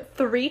had to do it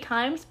 3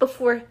 times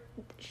before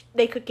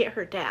they could get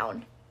her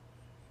down.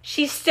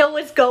 She still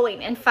was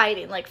going and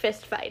fighting, like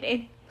fist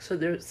fighting. So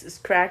there's this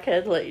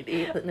crackhead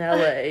lady in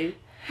LA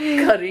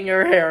cutting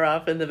her hair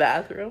off in the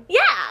bathroom.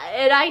 Yeah,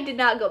 and I did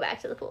not go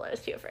back to the pool. I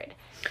was too afraid.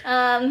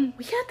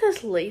 We had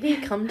this lady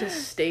come to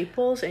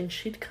Staples, and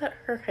she'd cut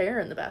her hair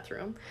in the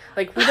bathroom.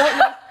 Like, we don't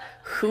know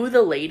who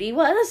the lady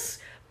was,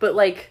 but,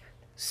 like,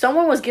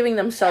 someone was giving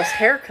themselves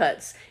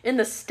haircuts in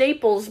the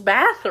Staples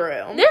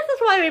bathroom. This is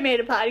why we made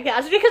a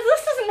podcast, because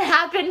this doesn't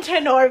happen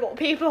to normal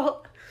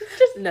people.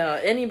 No,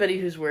 anybody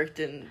who's worked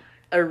in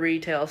a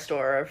retail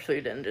store or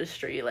food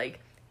industry, like,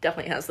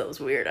 definitely has those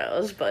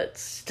weirdos, but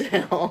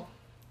still.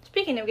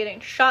 Speaking of getting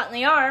shot in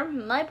the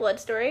arm, my blood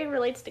story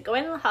relates to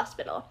going to the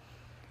hospital.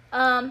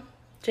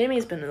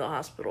 Jamie's been to the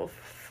hospital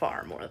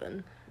far more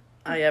than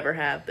I ever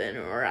have been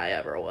or I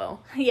ever will.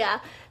 Yeah.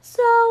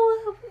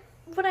 So,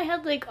 when I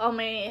had, like, all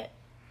my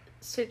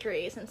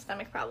surgeries and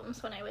stomach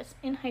problems when I was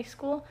in high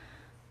school,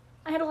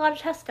 I had a lot of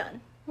tests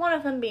done. One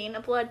of them being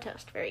a blood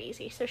test, very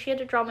easy. So she had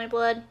to draw my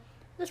blood.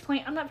 At this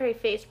point, I'm not very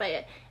fazed by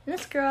it. And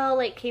this girl,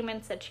 like, came in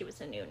and said she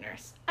was a new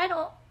nurse. I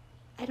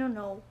don't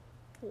know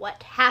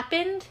what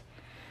happened,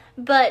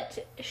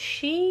 but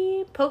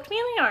she poked me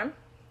in the arm.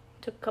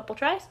 Took a couple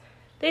tries.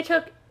 They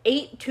took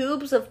 8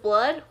 tubes of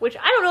blood, which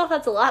I don't know if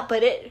that's a lot,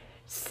 but it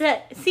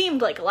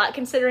seemed like a lot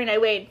considering I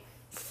weighed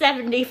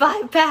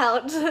 75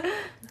 pounds.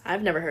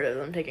 I've never heard of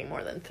them taking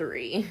more than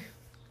 3.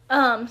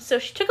 So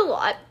she took a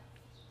lot.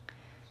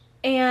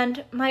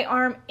 And my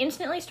arm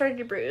instantly started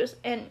to bruise.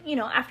 And, you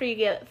know, after you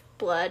get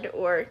blood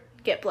or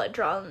get blood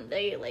drawn,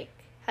 they, like,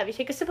 have you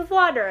take a sip of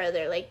water. Or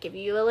they're, like, give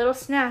you a little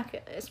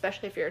snack,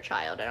 especially if you're a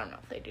child. I don't know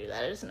if they do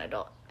that as an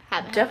adult.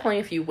 Definitely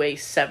if you weigh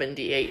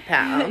 78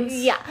 pounds.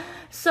 Yeah.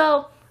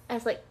 So I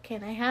was like,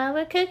 can I have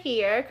a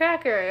cookie or a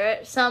cracker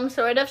or some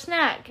sort of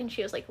snack? And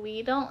she was like,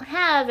 we don't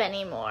have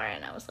any more.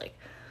 And I was like,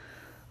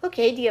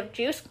 okay, do you have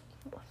juice?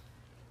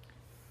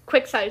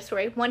 Quick side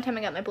story. One time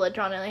I got my blood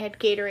drawn and I had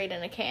Gatorade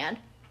in a can.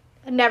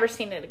 I've never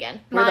seen it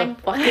again. Where the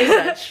fuck is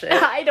that shit?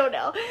 I don't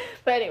know.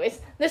 But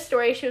anyways, this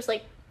story, she was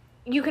like,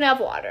 you can have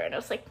water. And I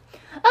was like,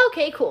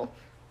 okay, cool.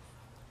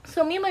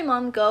 So me and my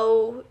mom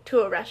go to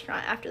a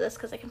restaurant after this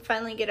because I can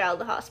finally get out of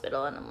the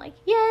hospital. And I'm like,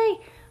 yay.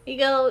 We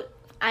go.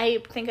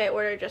 I think I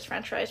ordered just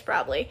french fries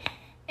probably.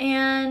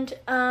 And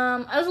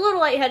I was a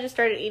little lightheaded,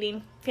 started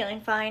eating,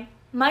 feeling fine.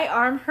 My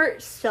arm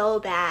hurt so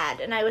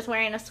bad. And I was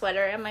wearing a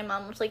sweater. And my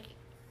mom was like,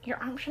 your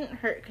arm shouldn't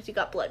hurt because you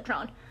got blood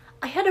drawn.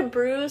 I had a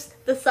bruise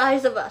the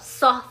size of a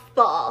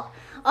softball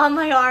on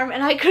my arm,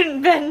 and I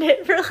couldn't bend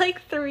it for,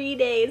 like, 3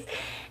 days.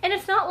 And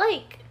it's not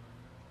like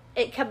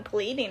it kept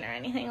bleeding or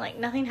anything. Like,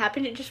 nothing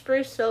happened. It just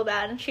bruised so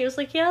bad. And she was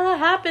like, yeah, that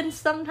happens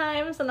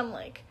sometimes. And I'm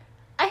like,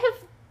 I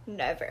have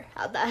never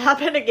had that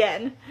happen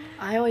again.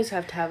 I always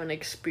have to have an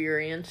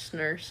experienced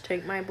nurse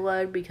take my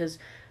blood because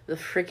the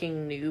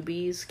freaking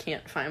newbies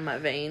can't find my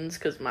veins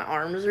because my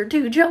arms are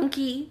too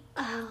junky.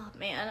 Oh,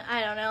 man.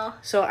 I don't know.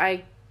 So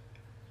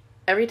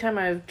every time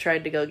I've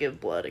tried to go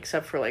give blood,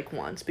 except for, like,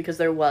 once, because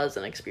there was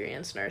an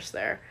experienced nurse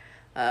there,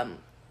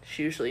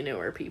 she usually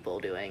newer people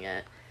doing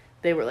it,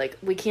 they were like,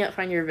 we can't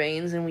find your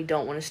veins and we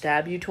don't want to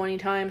stab you 20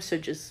 times, so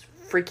just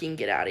freaking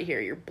get out of here.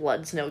 Your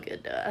blood's no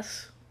good to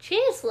us.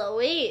 Jeez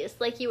Louise,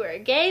 like you were a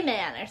gay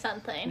man or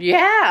something.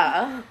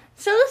 Yeah.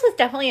 So this is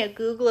definitely a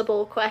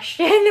Googleable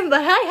question,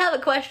 but I have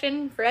a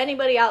question for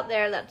anybody out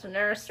there that's a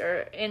nurse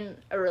or in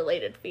a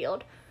related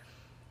field.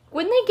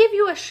 When they give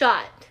you a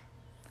shot,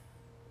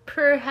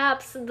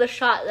 perhaps the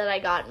shot that I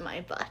got in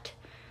my butt,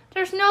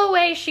 there's no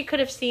way she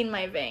could have seen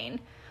my vein.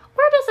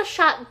 Where does a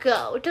shot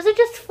go? Does it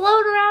just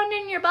float around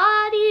in your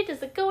body?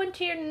 Does it go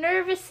into your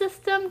nervous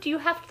system? Do you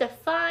have to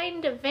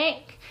find a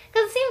vein?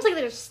 Because it seems like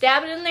they just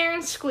stab it in there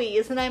and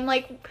squeeze, and I'm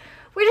like,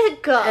 where does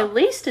it go? At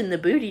least in the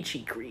booty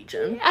cheek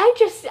region.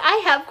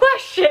 I have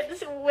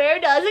questions.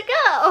 Where does it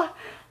go?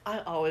 I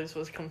always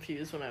was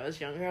confused when I was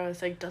younger. I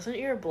was like, doesn't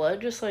your blood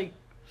just, like,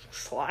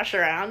 slosh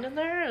around in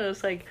there? And it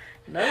was like,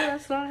 no,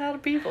 that's not how the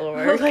people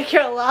work. Like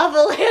you're a lava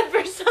lamp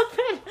or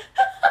something.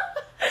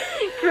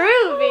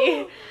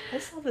 Groovy. I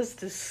saw this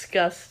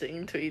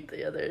disgusting tweet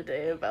the other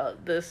day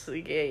about this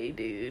gay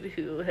dude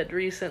who had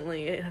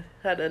recently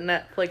had a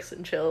Netflix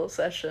and chill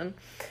session.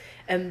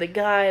 And the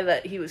guy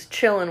that he was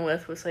chilling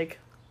with was like,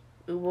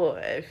 Ooh,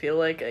 boy, I feel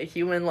like a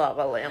human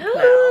lava lamp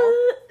now.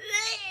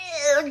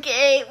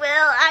 Okay,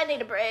 well, I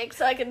need a break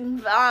so I can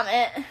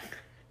vomit.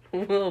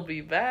 We'll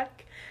be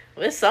back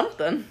with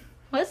something.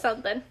 With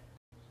something.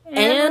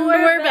 And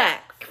we're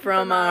back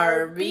from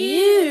our beautiful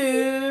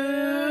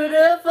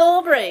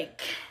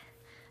break.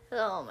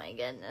 Oh my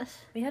goodness.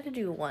 We had to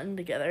do one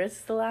together.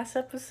 It's the last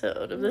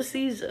episode of the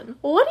season.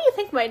 Well, what do you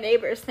think my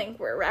neighbors think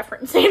we're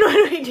referencing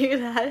when we do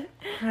that?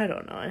 I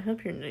don't know. I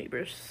hope your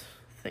neighbors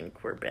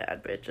think we're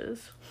bad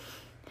bitches.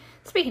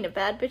 Speaking of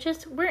bad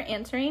bitches, we're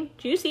answering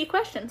juicy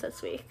questions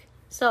this week.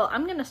 So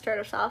I'm going to start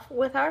us off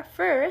with our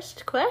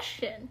first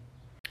question.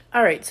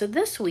 All right, so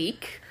this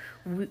week,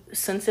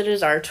 since it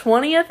is our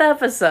 20th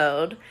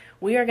episode,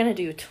 we are going to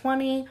do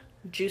 20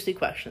 juicy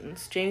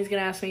questions. Jamie's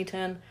going to ask me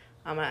 10.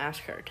 I'm going to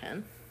ask her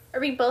 10. Are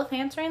we both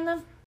answering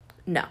them?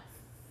 No.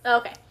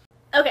 Okay.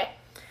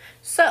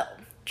 So,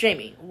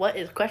 Jamie, what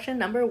is question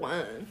number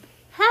 1?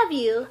 Have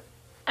you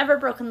ever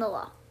broken the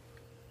law?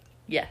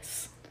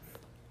 Yes.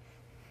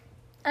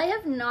 I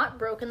have not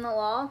broken the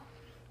law.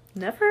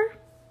 Never?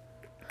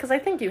 Because I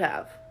think you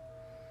have.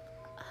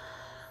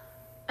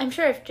 I'm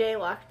sure if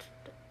jaywalked,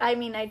 I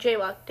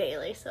jaywalk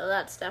daily, so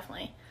that's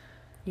definitely...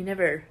 You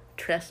never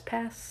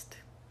trespassed?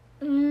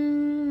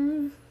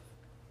 I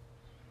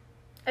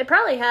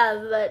probably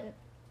have, but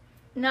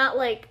not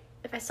like,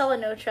 if I saw a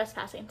no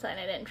trespassing sign,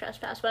 I didn't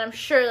trespass, but I'm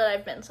sure that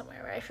I've been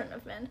somewhere where I shouldn't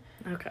have been.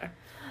 Okay.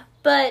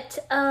 But,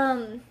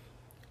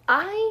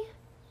 I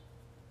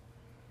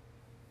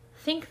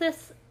think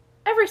this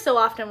every so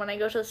often when I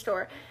go to the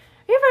store. Are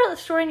you ever at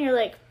the store and you're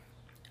like,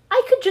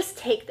 I could just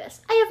take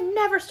this. I have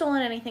never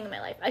stolen anything in my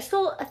life. I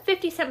stole a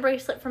 50-cent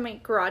bracelet from a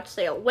garage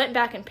sale, went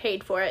back and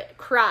paid for it,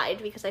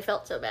 cried because I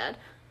felt so bad.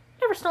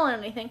 Never stolen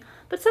anything.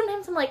 But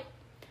sometimes I'm like,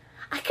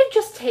 I could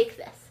just take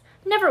this.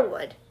 Never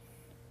would.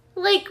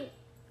 Like,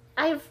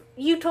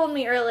 you told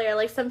me earlier,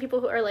 like, some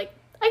people who are like,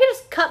 I could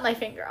just cut my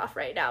finger off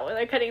right now when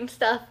they're cutting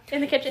stuff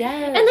in the kitchen.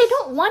 Yes. And they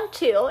don't want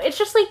to. It's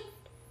just like,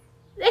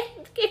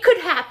 it could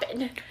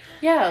happen.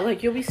 Yeah,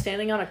 like, you'll be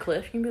standing on a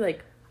cliff, you can be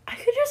like, I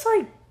could just,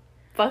 like,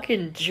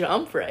 fucking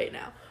jump right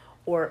now.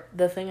 Or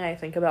the thing I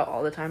think about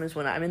all the time is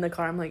when I'm in the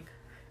car, I'm like,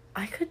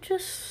 I could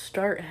just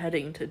start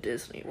heading to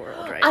Disney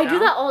World right now. I do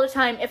that all the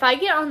time. If I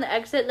get on the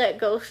exit that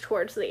goes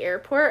towards the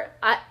airport,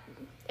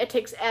 it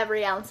takes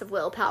every ounce of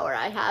willpower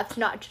I have to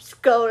not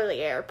just go to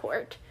the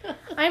airport.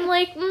 I'm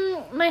like,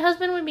 my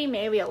husband would be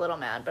maybe a little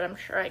mad, but I'm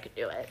sure I could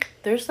do it.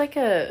 There's like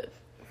a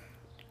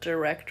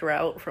direct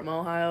route from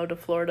Ohio to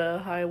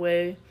Florida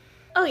highway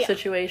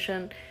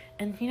situation.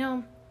 And, you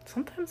know,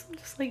 sometimes I'm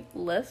just like,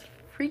 let's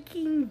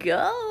freaking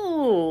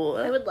go.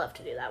 I would love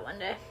to do that one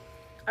day.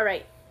 All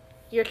right.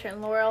 Your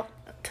turn, Laurel.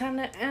 Time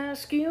to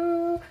ask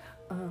you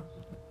a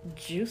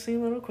juicy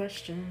little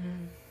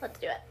question. Let's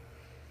do it.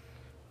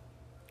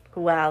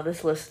 Wow,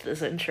 this list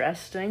is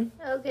interesting.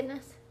 Oh,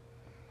 goodness.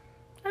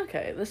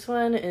 Okay, this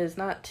one is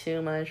not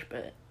too much,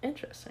 but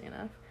interesting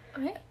enough.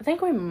 Okay. I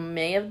think we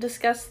may have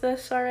discussed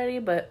this already,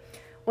 but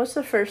what's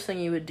the first thing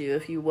you would do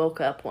if you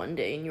woke up one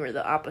day and you were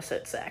the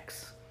opposite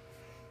sex?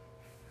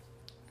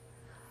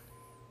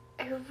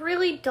 I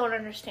really don't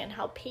understand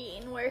how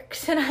peeing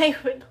works, and I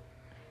would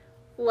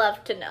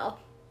love to know.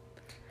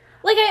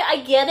 Like,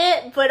 I get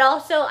it, but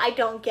also I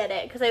don't get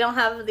it, because I don't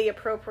have the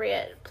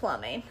appropriate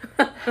plumbing.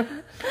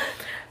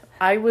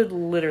 I would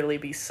literally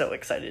be so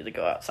excited to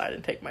go outside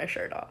and take my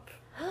shirt off.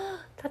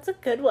 That's a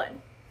good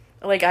one.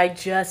 Like, I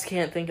just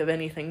can't think of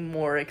anything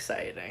more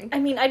exciting. I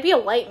mean, I'd be a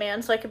white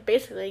man, so I could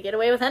basically get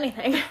away with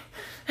anything.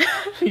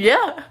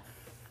 Yeah.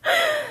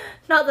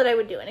 Not that I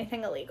would do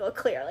anything illegal,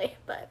 clearly,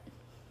 but...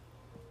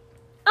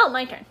 Oh,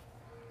 my turn.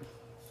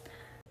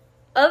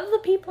 Of the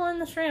people in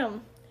this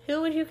room,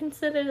 who would you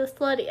consider the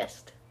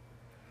sluttiest?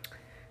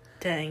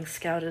 Dang,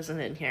 Scout isn't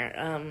in here.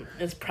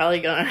 It's probably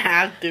gonna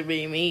have to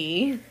be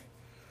me.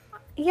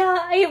 Yeah,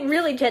 I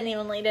really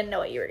genuinely didn't know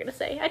what you were gonna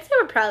say. I'd say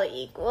we're probably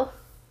equal.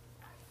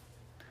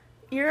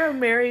 You're a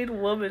married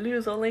woman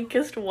who's only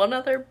kissed one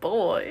other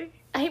boy.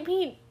 I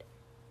mean,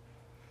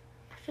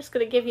 I'm just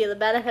gonna give you the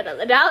benefit of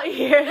the doubt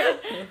here.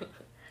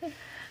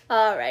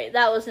 Alright,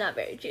 that was not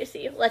very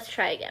juicy. Let's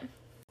try again.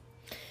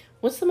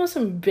 What's the most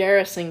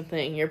embarrassing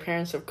thing your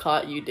parents have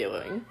caught you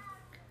doing?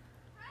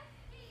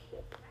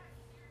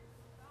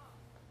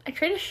 I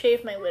tried to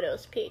shave my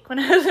widow's peak when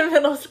I was in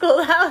middle school.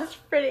 That was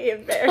pretty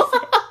embarrassing.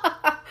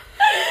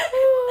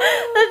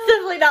 That's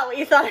definitely not what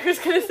you thought I was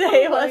going to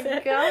say, was it? Oh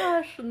my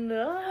gosh,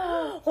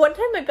 no. One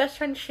time my best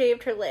friend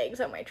shaved her legs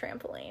on my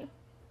trampoline.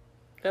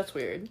 That's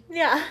weird.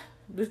 Yeah.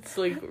 It's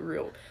like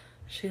real.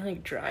 She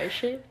like dry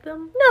shaved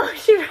them? No,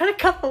 she brought a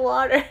cup of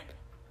water.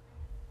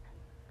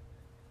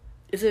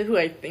 Is it who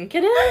I think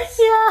it is?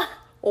 Yeah.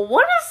 Well,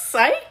 what a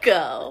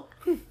psycho.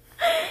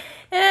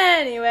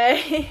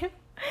 Anyway,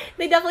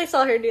 they definitely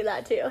saw her do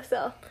that too,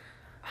 so.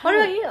 What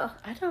about you?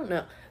 I don't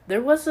know.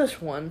 There was this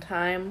one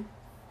time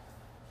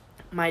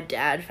my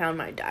dad found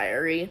my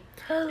diary,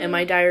 and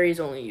my diary is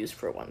only used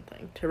for one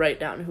thing, to write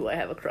down who I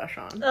have a crush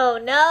on. Oh,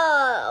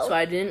 no. So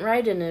I didn't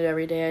write in it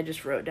every day, I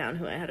just wrote down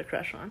who I had a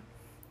crush on.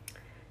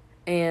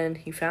 And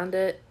he found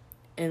it,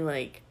 and,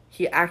 like,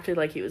 he acted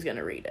like he was going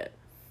to read it.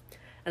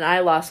 And I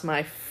lost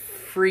my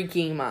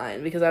freaking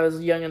mind because I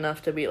was young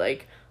enough to be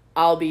like,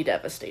 I'll be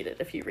devastated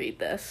if you read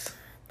this.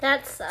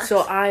 That sucks. So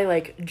I,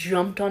 like,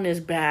 jumped on his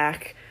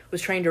back,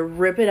 was trying to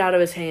rip it out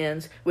of his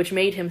hands, which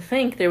made him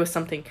think there was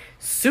something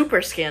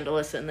super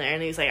scandalous in there.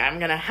 And he's like, I'm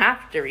going to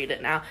have to read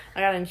it now.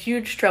 I got in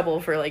huge trouble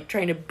for, like,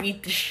 trying to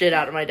beat the shit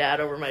out of my dad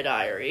over my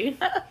diary.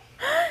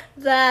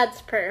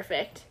 That's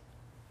perfect.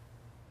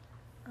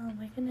 Oh,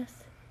 my goodness.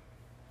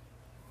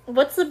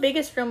 What's the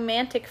biggest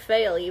romantic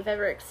fail you've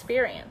ever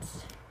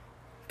experienced?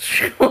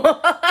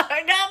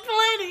 I got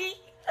plenty.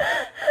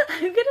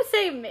 I'm gonna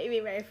say maybe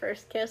my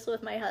first kiss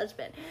with my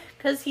husband,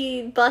 because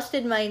he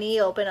busted my knee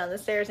open on the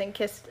stairs and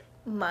kissed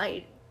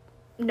my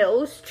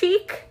nose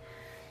cheek.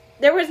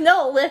 There was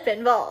no lip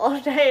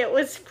involved. It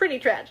was pretty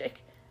tragic.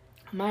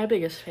 My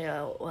biggest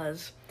fail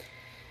was,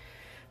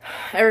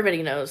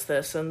 everybody knows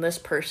this, and this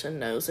person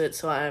knows it,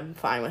 so I'm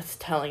fine with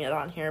telling it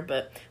on here,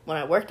 but when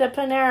I worked at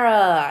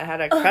Panera, I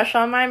had a crush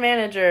on my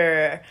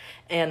manager,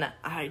 and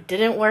I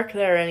didn't work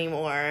there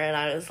anymore, and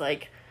I was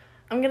like,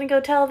 I'm gonna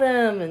go tell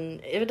them,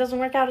 and if it doesn't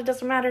work out, it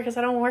doesn't matter, because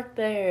I don't work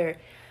there.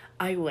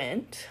 I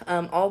went,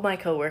 all my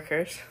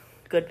coworkers,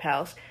 good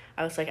pals,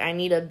 I was like, I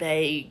need a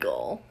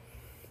bagel.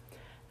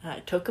 And I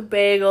took a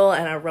bagel,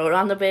 and I wrote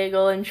on the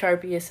bagel in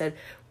Sharpie, I said,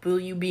 will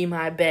you be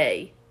my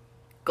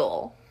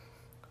bagel?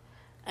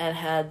 And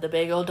had the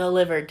bagel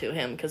delivered to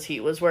him, because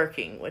he was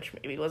working, which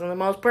maybe wasn't the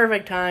most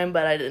perfect time,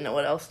 but I didn't know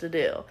what else to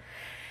do.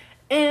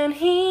 And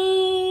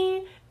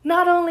he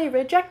not only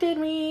rejected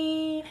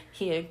me,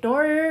 he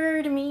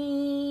ignored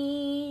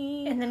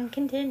me. And then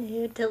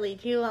continued to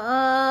lead you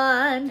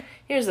on.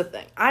 Here's the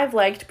thing. I've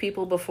liked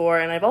people before,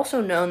 and I've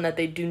also known that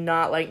they do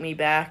not like me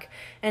back.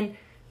 And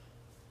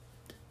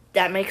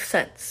that makes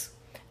sense.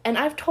 And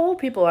I've told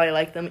people I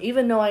like them,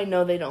 even though I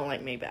know they don't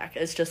like me back.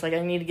 It's just like, I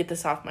need to get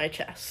this off my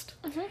chest.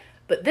 Mm-hmm.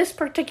 But this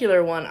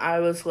particular one,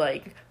 I was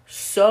like,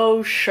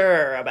 so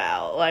sure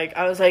about. Like,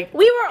 I was like,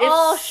 we were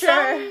all sure.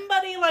 If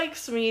somebody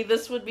likes me,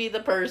 this would be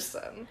the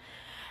person.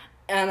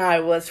 And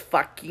I was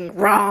fucking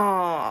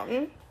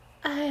wrong.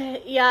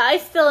 Yeah, I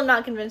still am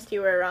not convinced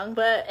you were wrong,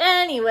 but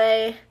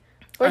anyway,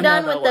 we're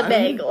done with the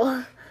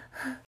bagel.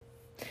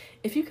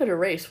 If you could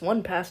erase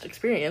one past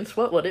experience,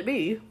 what would it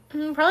be?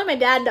 Probably my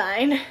dad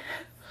dying.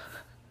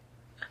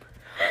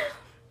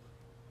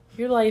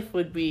 Your life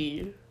would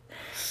be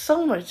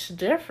so much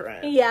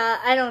different. Yeah,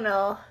 I don't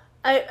know.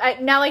 I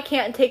now I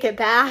can't take it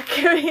back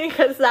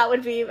because that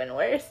would be even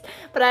worse.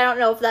 But I don't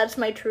know if that's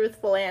my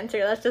truthful answer.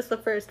 That's just the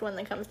first one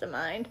that comes to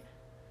mind.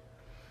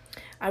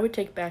 I would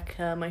take back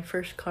my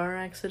first car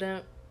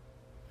accident.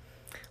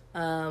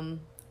 I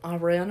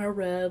ran a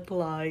red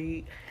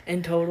light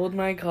and totaled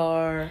my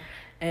car.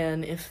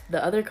 And if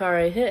the other car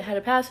I hit had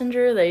a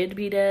passenger, they'd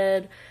be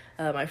dead.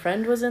 My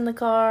friend was in the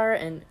car,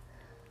 and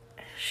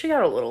she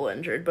got a little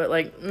injured, but,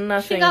 like,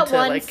 nothing to, like, She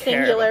got one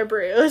singular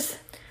bruise.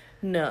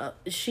 No.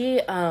 She,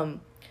 the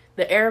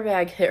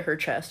airbag hit her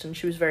chest, and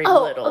she was very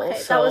little. Okay,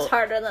 so that was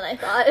harder than I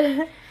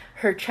thought.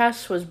 her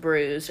chest was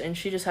bruised, and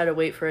she just had to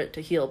wait for it to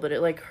heal, but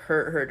it, like,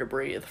 hurt her to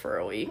breathe for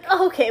a week.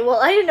 Okay,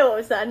 well, I didn't know it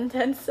was that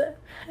intense.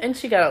 And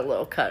she got a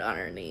little cut on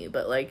her knee,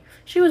 but, like,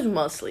 she was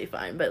mostly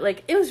fine. But,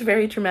 like, it was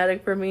very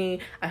traumatic for me.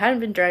 I hadn't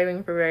been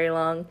driving for very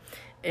long,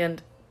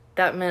 and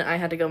that meant I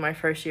had to go my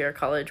first year of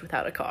college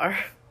without a car.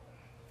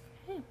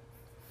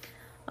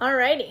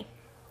 Alrighty.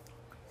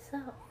 So,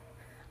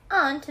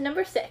 on to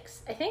number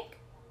 6, I think?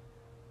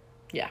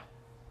 Yeah.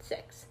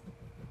 6.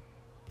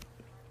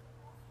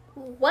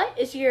 What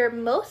is your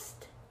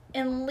most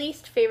and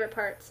least favorite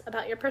parts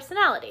about your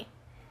personality?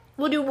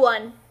 We'll do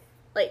one.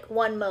 Like,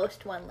 one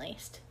most, one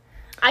least.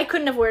 I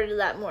couldn't have worded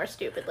that more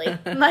stupidly.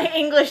 My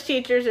English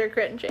teachers are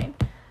cringing.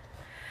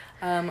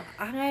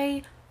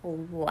 I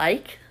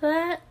like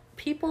that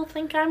people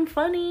think I'm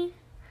funny,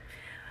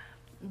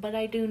 but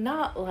I do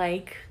not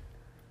like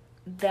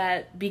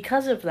that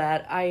because of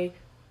that, I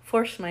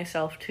force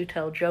myself to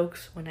tell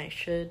jokes when I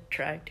should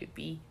try to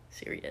be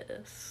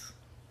serious.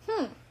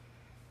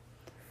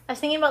 I was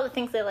thinking about the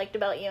things I liked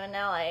about you, and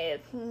now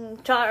I'm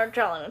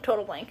drawing a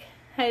total blank.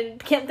 I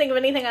can't think of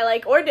anything I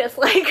like or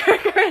dislike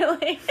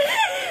currently.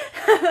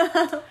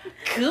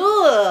 Cool!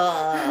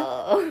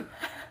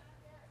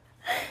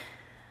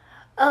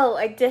 Oh,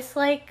 I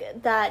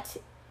dislike that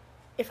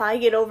if I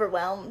get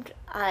overwhelmed,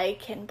 I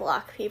can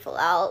block people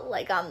out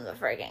like I'm the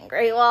friggin'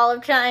 Great Wall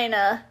of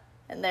China,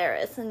 and there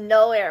is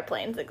no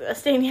airplanes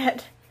existing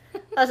yet.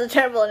 That's a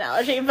terrible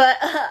analogy, but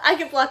I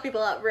can block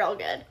people out real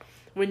good.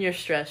 When you're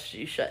stressed,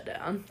 you shut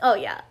down. Oh,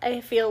 yeah.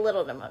 I feel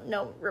little to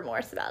no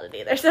remorse about it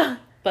either, so.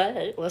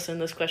 But, listen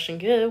to this question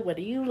good. What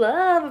do you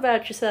love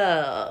about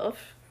yourself?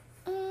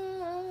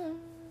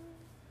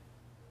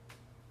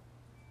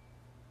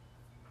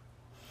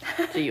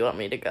 Do you want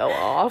me to go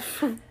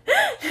off?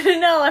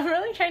 No, I'm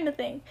really trying to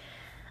think.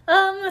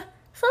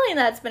 Something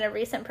that's been a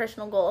recent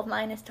personal goal of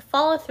mine is to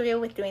follow through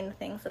with doing the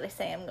things that I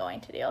say I'm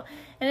going to do.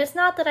 And it's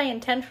not that I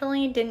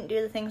intentionally didn't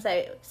do the things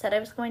I said I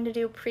was going to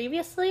do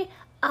previously.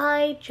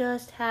 I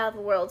just have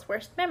the world's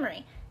worst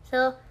memory.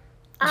 So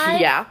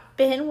I've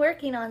been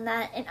working on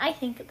that, and I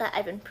think that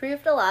I've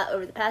improved a lot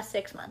over the past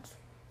 6 months.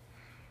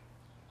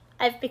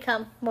 I've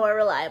become more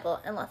reliable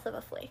and less of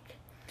a flake.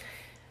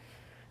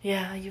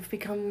 Yeah, you've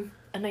become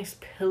a nice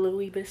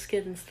pillowy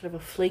biscuit instead of a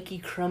flaky,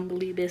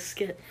 crumbly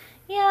biscuit.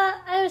 Yeah,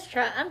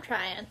 I'm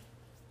trying.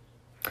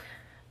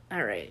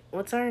 All right,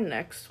 what's our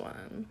next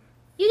one?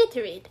 You get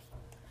to read.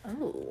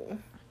 Oh.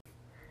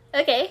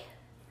 Okay,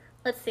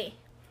 let's see.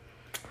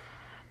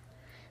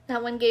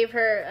 That one gave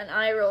her an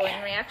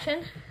eye-rolling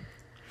reaction.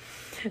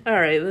 All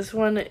right, this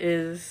one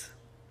is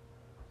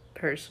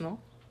personal.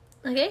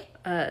 Okay.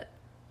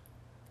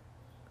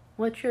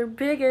 What's your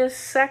biggest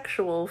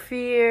sexual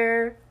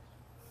fear?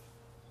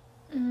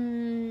 I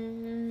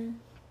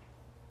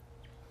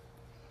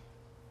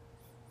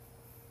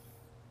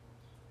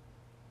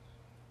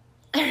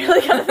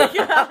really gotta think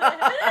about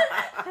it.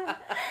 I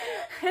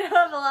don't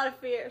have a lot of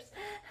fears.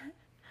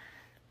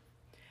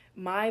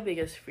 My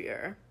biggest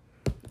fear,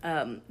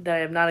 that I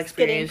have not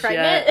experienced Getting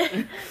yet.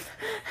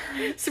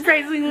 pregnant.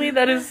 Surprisingly,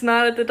 that is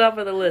not at the top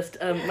of the list.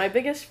 My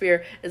biggest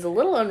fear is a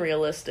little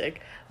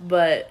unrealistic,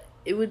 but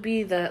it would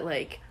be that,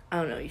 like, I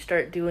don't know, you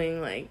start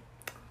doing, like,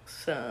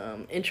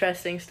 some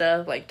interesting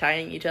stuff, like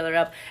tying each other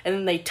up, and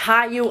then they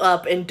tie you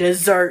up and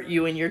desert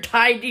you, and you're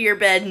tied to your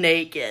bed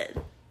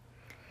naked.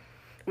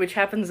 Which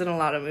happens in a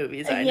lot of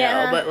movies, I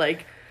know, but,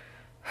 like,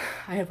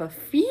 I have a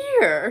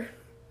fear.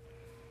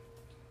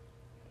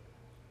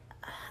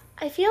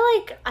 I feel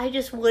like I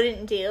just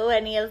wouldn't do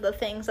any of the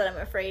things that I'm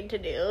afraid to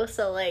do,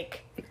 so,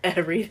 like...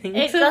 Everything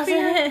it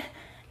doesn't...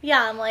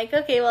 Yeah, I'm like,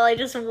 okay, well, I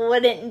just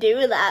wouldn't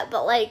do that,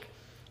 but, like,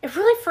 it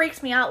really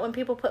freaks me out when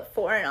people put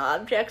foreign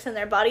objects in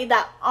their body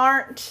that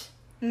aren't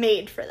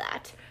made for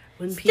that.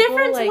 It's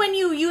different when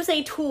you use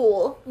a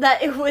tool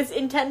that it was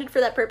intended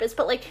for that purpose,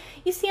 but, like,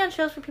 you see on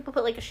shows where people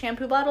put, like, a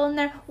shampoo bottle in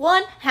there.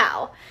 1,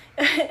 how?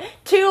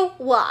 2,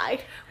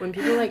 why? When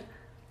people, like,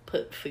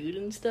 put food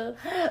and stuff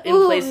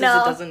in places it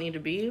doesn't need to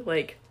be,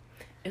 like,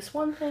 it's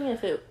one thing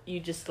if you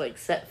just, like,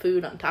 set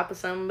food on top of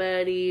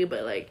somebody,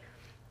 but, like,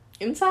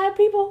 inside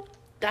people,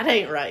 that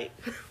ain't right.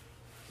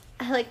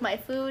 I like my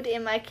food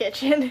in my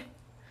kitchen.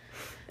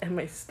 And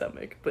my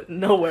stomach, but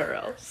nowhere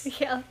else.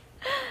 Yeah.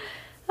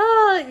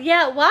 Oh,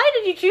 yeah, why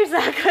did you choose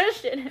that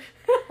question?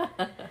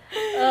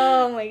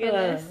 Oh, my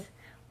goodness.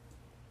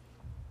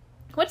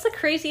 What's the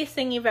craziest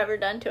thing you've ever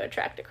done to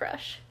attract a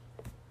crush?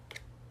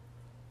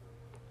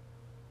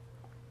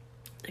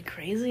 The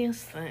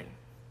craziest thing?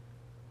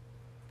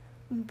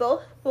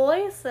 Both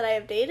boys that I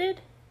have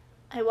dated,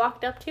 I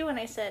walked up to and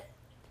I said,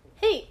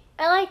 "Hey,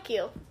 I like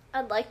you.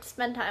 I'd like to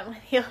spend time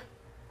with you."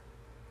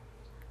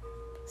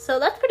 So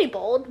that's pretty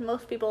bold.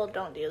 Most people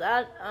don't do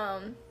that.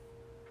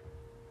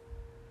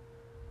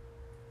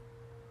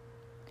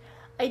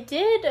 I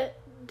did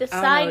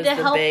decide to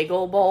help... the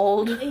bagel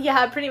bold?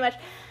 Yeah, pretty much.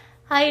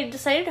 I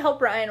decided to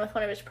help Ryan with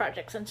one of his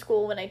projects in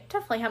school when I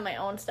definitely have my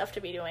own stuff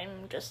to be doing,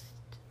 just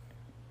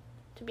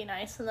to be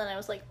nice. And then I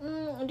was like,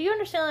 do you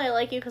understand that I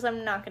like you? Because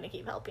I'm not going to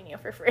keep helping you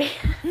for free.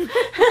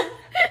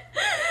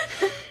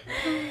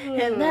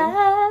 And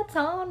that's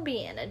on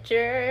being a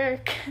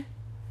jerk.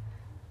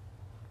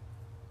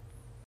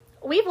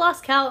 We've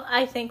lost count.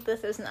 I think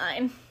this is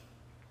 9.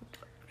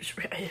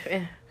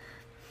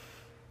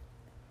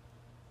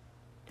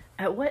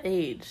 At what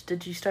age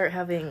did you start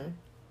having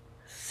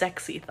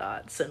sexy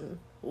thoughts, and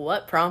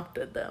what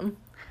prompted them?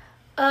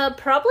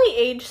 Probably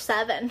age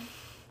 7.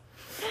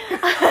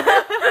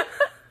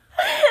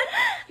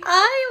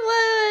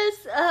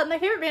 My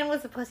favorite band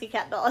was the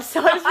Pussycat Dolls, so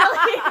I was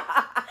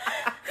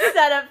really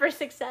set up for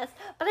success.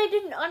 But I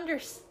didn't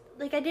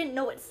I didn't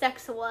know what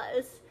sex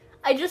was.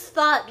 I just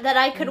thought that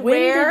I could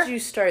wear... When did you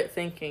start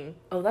thinking,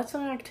 oh, that's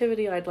an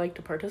activity I'd like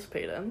to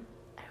participate in?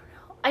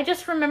 I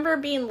just remember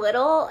being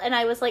little, and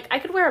I was like, I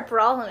could wear a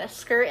bra and a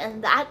skirt,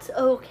 and that's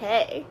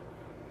okay.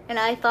 And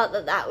I thought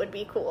that would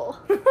be cool.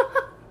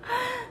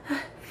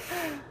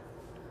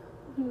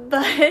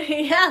 But,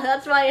 yeah,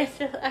 that's why I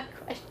answered that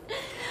question.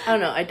 I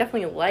don't know, I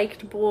definitely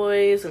liked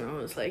boys, and I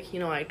was like,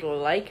 I'd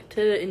like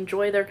to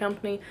enjoy their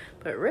company,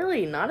 but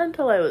really, not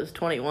until I was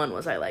 21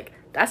 was I like,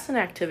 that's an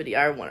activity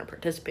I want to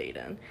participate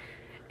in.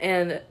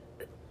 And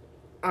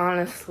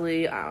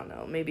honestly, I don't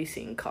know, maybe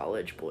seeing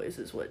college boys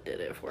is what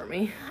did it for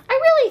me. I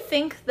really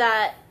think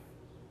that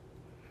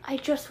I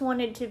just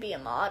wanted to be a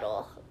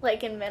model,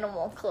 like in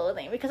minimal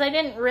clothing, because I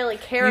didn't really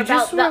care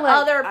about the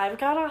other... I've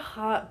got a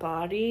hot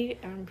body,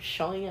 and I'm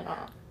showing it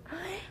off.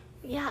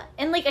 Yeah,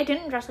 and like I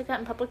didn't dress like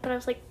that in public, but I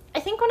was like, I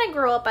think when I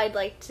grow up, I'd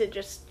like to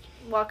just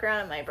walk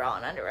around in my bra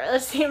and underwear.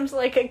 That seems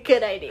like a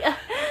good idea.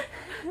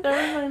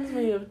 That reminds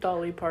me of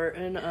Dolly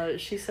Parton.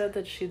 She said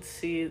that she'd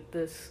see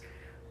this,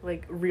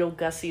 like, real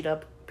gussied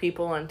up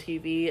people on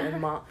TV,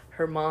 and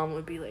her mom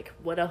would be like,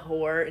 what a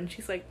whore, and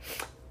she's like,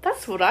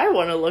 that's what I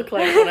want to look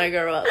like when I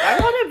grow up. I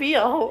want to be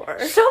a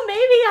whore. So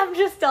maybe I'm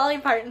just Dolly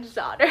Parton's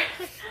daughter.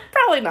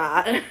 Probably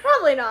not.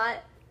 Probably not.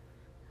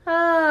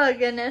 Oh,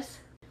 goodness.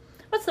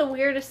 What's the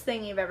weirdest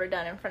thing you've ever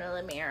done in front of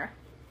the mirror?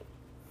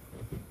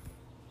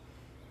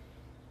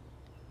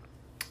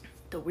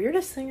 The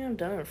weirdest thing I've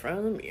done in front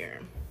of the mirror?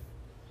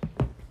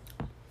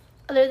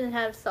 Other than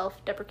have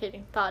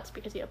self-deprecating thoughts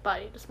because you have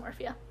body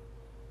dysmorphia.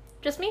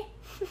 Just me?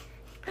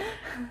 A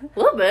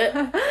little bit.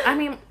 I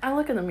mean, I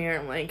look in the mirror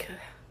and I'm like,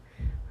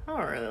 I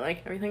don't really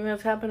like everything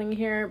that's happening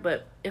here,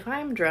 but if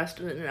I'm dressed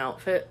in an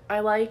outfit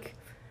I like,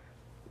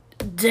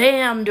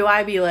 damn, do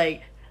I be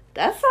like,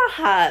 that's a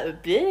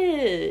hot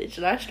bitch.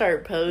 And I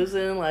start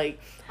posing like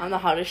I'm the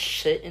hottest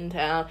shit in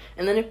town.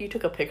 And then if you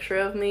took a picture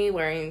of me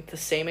wearing the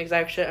same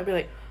exact shit, I'd be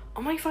like,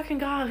 oh my fucking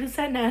god, who's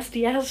that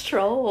nasty ass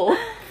troll?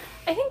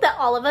 I think that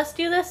all of us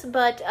do this,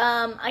 but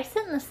I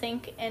sit in the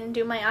sink and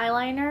do my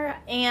eyeliner,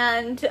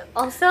 and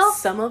also...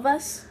 Some of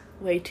us,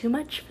 way too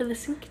much for the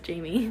sink,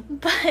 Jamie.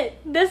 But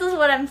this is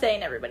what I'm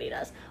saying everybody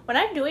does. When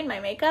I'm doing my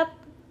makeup,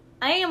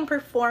 I am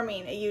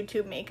performing a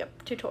YouTube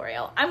makeup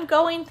tutorial. I'm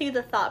going through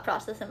the thought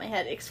process in my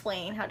head,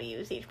 explaining how to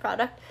use each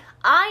product.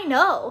 I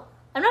know.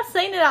 I'm not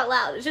saying it out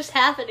loud. It's just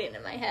happening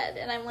in my head.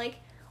 And I'm like,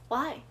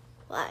 why?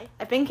 Why?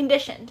 I've been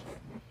conditioned.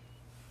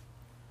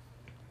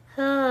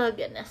 Oh,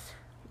 goodness.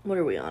 What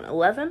are we on,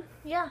 11?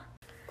 Yeah.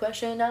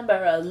 Question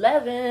number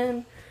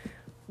 11.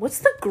 What's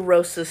the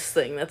grossest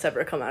thing that's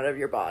ever come out of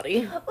your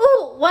body?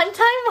 Ooh, one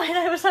time when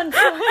I was on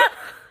tour...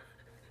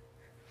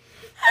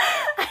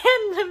 I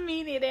had an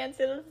immediate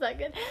answer in a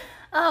second.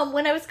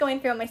 When I was going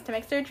through my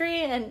stomach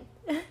surgery and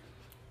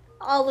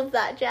all of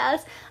that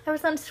jazz, I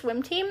was on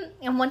swim team,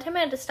 and one time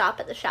I had to stop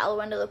at the shallow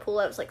end of the pool.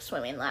 I was like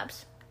swimming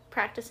laps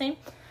practicing.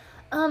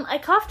 I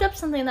coughed up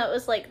something that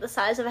was like the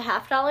size of a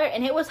 $50,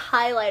 and it was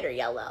highlighter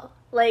yellow.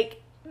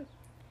 Like,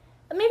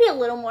 maybe a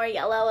little more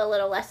yellow, a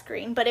little less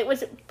green, but it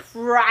was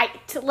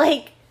bright,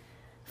 like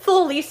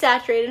fully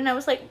saturated. And I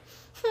was like,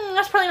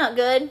 that's probably not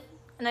good.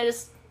 And I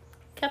just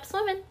kept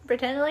swimming,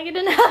 pretending like it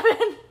didn't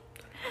happen.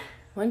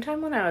 One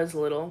time when I was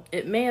little,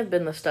 it may have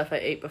been the stuff I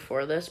ate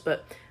before this,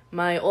 but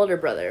my older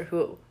brother,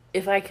 who,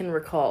 if I can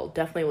recall,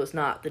 definitely was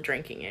not the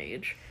drinking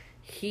age,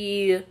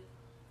 he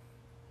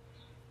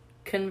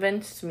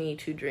convinced me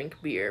to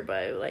drink beer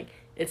by, like,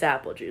 it's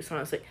apple juice. And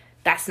I was like,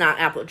 that's not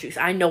apple juice.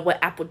 I know what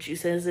apple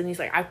juice is. And he's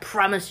like, I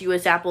promise you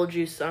it's apple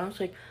juice. So I was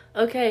like,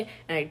 okay.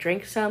 And I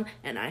drank some,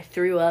 and I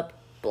threw up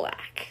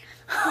black.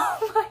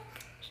 Oh my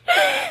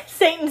gosh.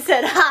 Satan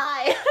said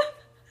hi.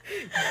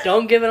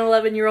 Don't give an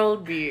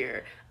 11-year-old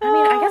beer. I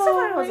mean, I guess if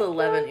I was my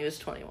 11, God. he was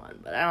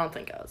 21, but I don't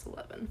think I was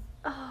 11.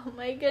 Oh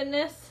my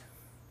goodness.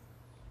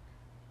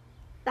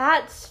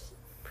 That's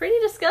pretty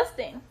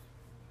disgusting.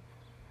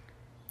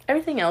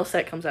 Everything else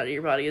that comes out of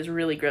your body is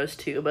really gross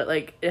too, but,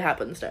 like, it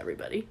happens to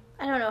everybody.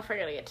 I don't know if we're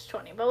gonna get to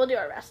 20, but we'll do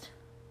our best.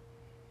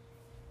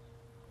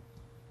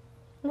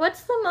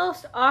 What's the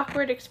most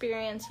awkward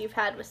experience you've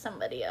had with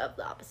somebody of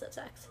the opposite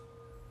sex?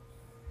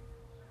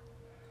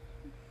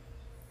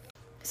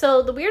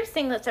 So the weirdest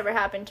thing that's ever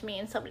happened to me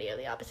and somebody of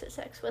the opposite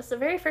sex was the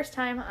very first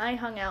time I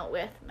hung out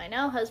with my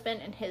now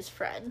husband and his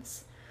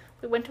friends.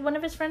 We went to one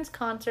of his friends'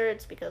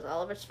 concerts because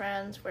all of his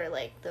friends were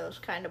like those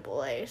kind of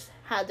boys,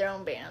 had their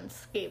own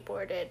bands,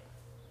 skateboarded,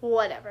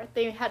 whatever.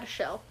 They had a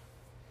show.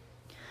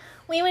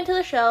 We went to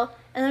the show,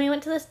 and then we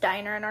went to this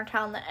diner in our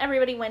town that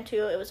everybody went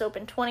to. It was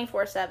open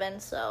 24/7,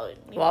 so...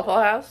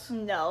 Waffle House?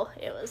 No,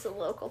 it was a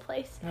local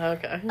place.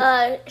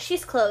 Okay.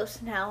 She's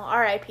closed now,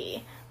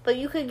 R.I.P. But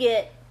you could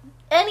get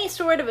any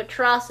sort of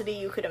atrocity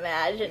you could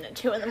imagine at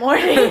 2 a.m.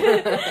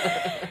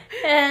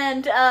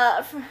 And,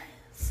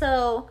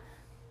 so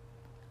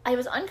I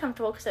was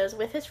uncomfortable because I was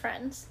with his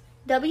friends.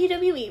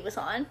 WWE was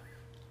on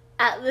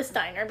at this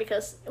diner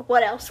because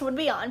what else would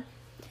be on?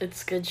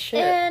 It's good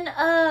shit.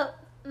 And,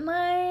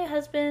 my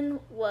husband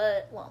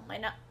was, well, my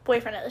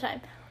boyfriend at the time,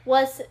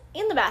 was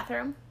in the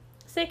bathroom,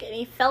 sick, and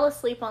he fell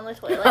asleep on the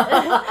toilet. This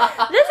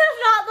is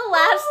not the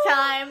last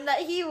time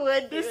that he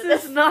would do this.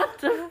 This is not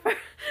the first...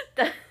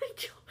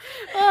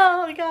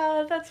 Oh my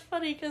god, that's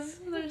funny because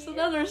there's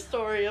another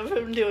story of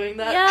him doing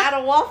that at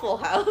a Waffle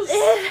House.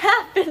 It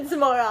happens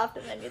more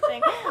often than you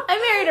think. I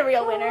married a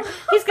real winner.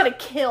 He's gonna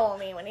kill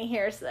me when he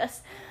hears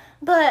this.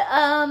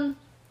 But,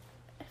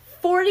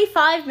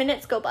 45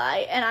 minutes go by,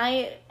 and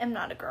I am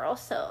not a girl,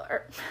 so...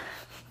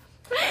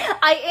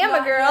 I am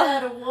a girl.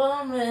 Not a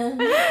woman.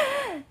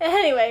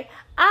 Anyway,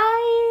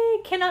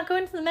 I cannot go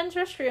into the men's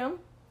restroom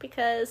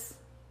because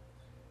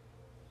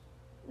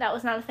that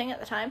was not a thing at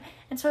the time.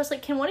 And so I was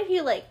like, can one of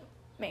you, like,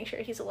 make sure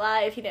he's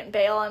alive, he didn't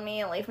bail on me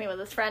and leave me with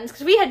his friends?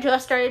 Because we had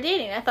just started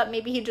dating. I thought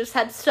maybe he just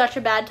had such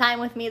a bad time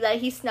with me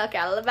that he snuck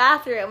out of the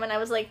bathroom. And I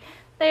was like,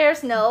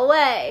 there's no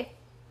way.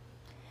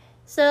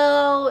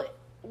 So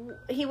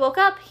he woke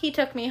up, he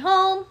took me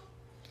home,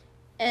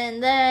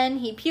 and then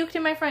he puked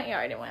in my front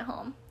yard and went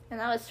home. And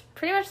that was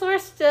pretty much the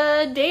worst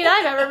date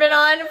I've ever been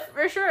on,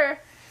 for sure.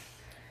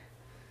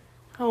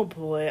 Oh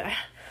boy,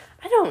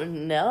 I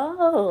don't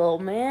know,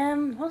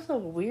 man. What's the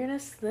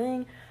weirdest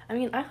thing? I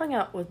mean, I hung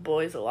out with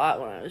boys a lot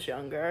when I was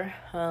younger.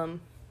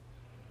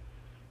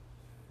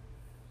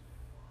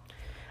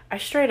 I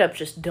straight up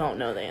just don't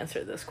know the answer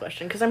to this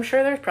question, because I'm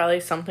sure there's probably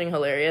something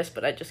hilarious,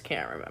 but I just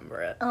can't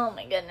remember it. Oh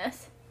my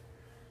goodness.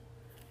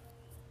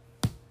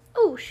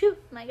 Oh,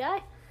 shoot, my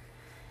guy.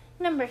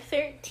 Number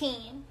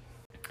 13.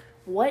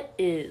 What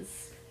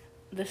is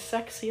the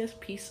sexiest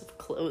piece of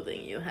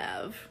clothing you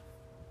have?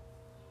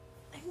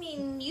 I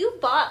mean, you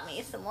bought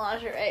me some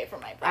lingerie for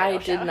my bridal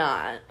I shower. did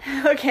not.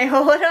 Okay,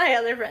 well, one of my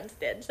other friends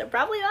did, so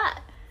probably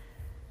not.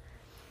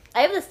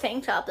 I have this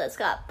tank top that's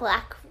got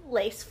black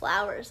lace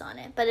flowers on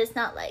it, but it's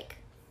not like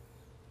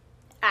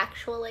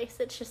actual lace.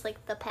 It's just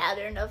like the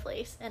pattern of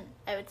lace, and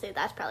I would say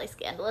that's probably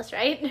scandalous,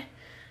 right?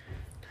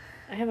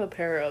 I have a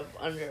pair of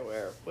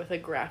underwear with a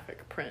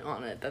graphic print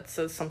on it that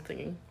says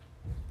something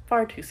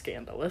far too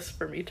scandalous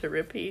for me to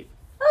repeat.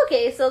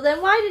 Okay, so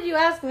then why did you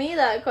ask me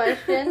that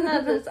question?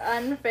 That is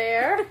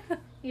unfair.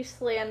 You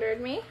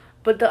slandered me.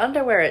 But the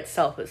underwear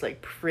itself is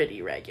like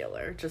pretty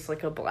regular, just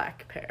like a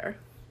black pair.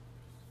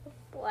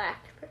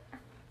 Black.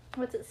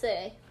 What's it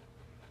say?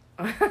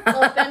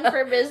 Open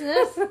for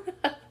business?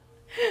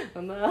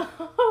 No.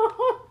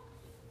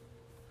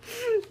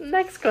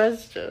 Next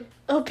question.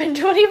 Open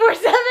 24/7?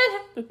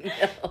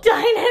 No.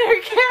 Dine in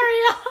or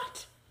carry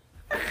out?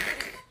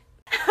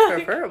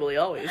 Preferably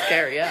always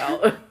carry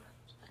out.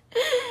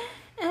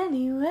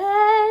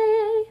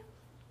 Anyway.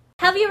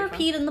 Have you ever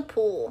peed in the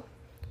pool?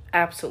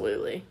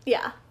 Absolutely.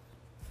 Yeah.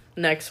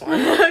 Next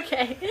one.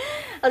 Okay.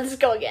 I'll just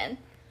go again.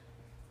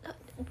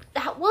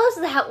 That was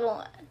that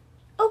one.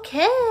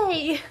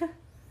 Okay.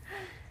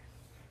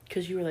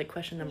 Because you were like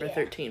question number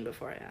 13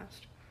 before I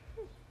asked.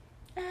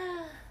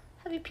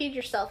 Have you peed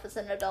yourself as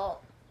an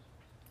adult?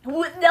 The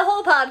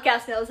whole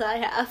podcast knows I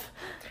have.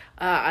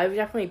 I've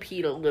definitely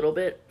peed a little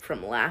bit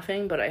from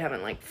laughing, but I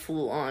haven't like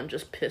full on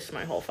just pissed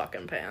my whole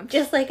fucking pants.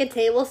 Just like a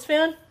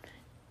tablespoon?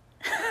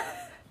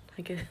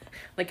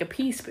 like a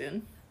pea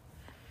spoon.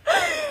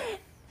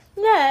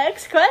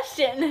 Next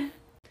question.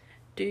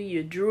 Do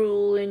you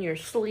drool in your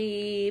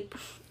sleep?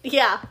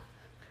 Yeah.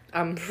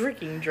 I'm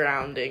freaking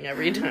drowning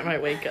every time I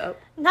wake up.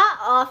 Not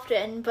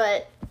often,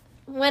 but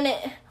when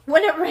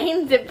it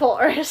rains, it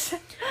pours.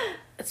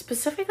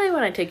 Specifically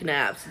when I take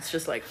naps, it's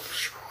just like...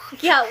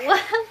 Yeah,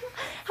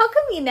 how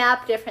come you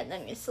nap different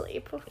than you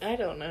sleep? I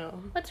don't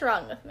know. What's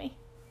wrong with me?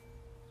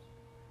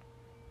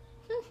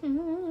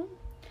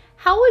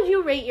 How would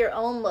you rate your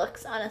own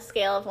looks on a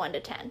scale of 1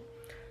 to 10?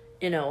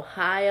 In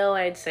Ohio,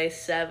 I'd say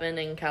 7.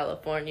 In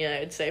California,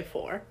 I'd say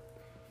 4.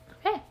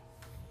 Okay.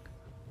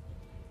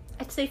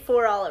 I'd say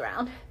 4 all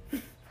around.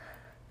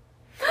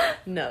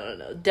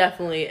 No.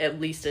 Definitely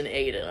at least an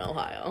 8 in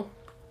Ohio.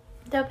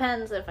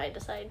 Depends if I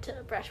decide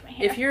to brush my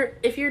hair.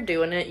 If you're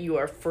doing it, you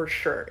are for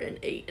sure an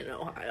 8 in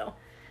Ohio.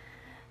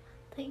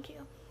 Thank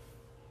you.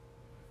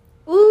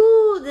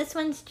 Ooh, this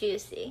one's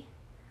juicy.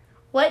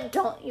 What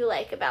don't you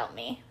like about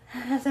me?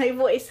 As my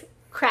voice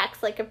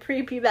cracks like a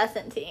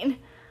prepubescent teen.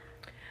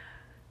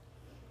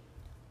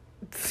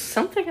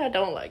 Something I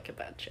don't like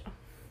about you.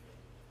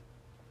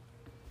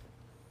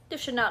 This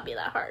should not be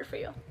that hard for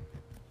you.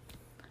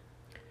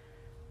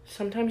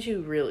 Sometimes you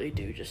really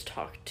do just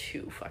talk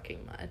too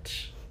fucking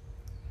much.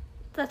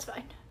 That's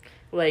fine.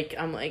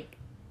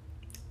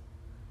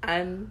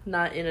 I'm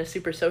not in a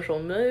super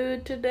social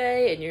mood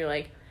today, and you're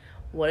like,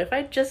 what if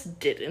I just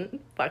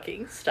didn't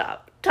fucking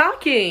stop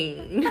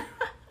talking?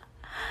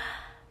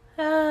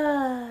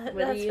 What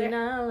do you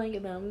not like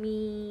about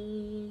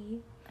me?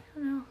 I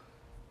don't know.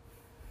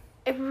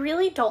 I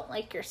really don't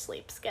like your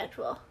sleep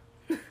schedule.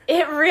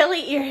 It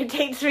really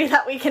irritates me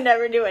that we can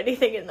never do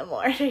anything in the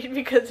morning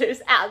because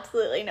there's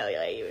absolutely no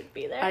way you would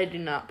be there. I do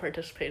not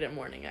participate in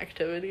morning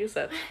activities,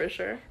 that's for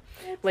sure.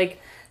 Like,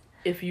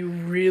 if you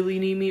really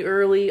need me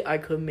early, I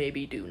could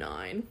maybe do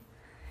 9.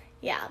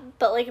 Yeah,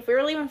 but like if we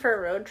were leaving for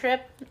a road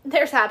trip,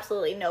 there's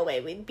absolutely no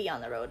way we'd be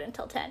on the road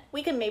until 10.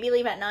 We could maybe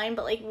leave at 9,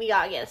 but like we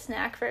gotta get a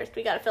snack first.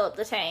 We gotta fill up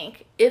the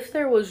tank. If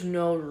there was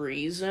no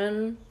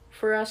reason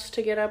for us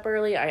to get up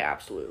early, I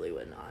absolutely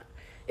would not.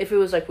 If it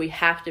was like we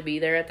have to be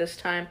there at this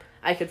time,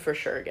 I could for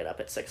sure get up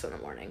at 6 in the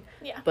morning.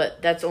 Yeah.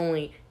 But that's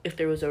only if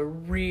there was a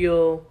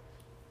real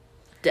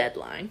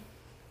deadline.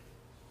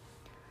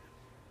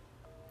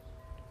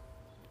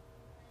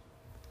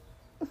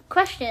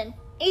 Question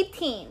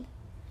 18.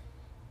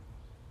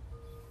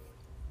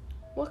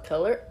 What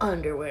color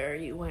underwear are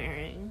you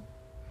wearing?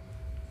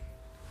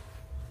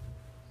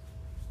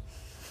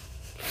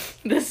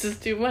 This is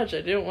too much.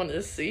 I didn't want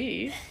to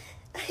see.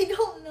 I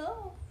don't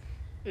know.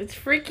 It's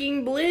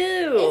freaking blue.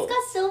 It's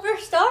got silver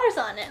stars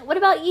on it. What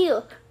about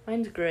you?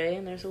 Mine's gray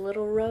and there's a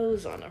little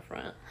rose on the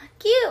front.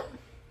 Cute.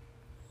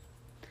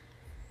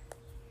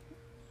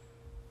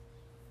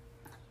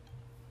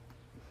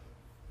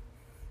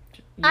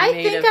 I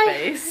think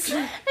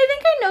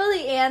I know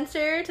the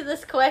answer to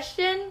this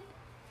question.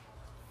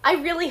 I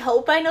really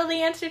hope I know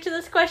the answer to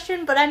this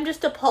question, but I'm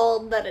just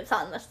appalled that it's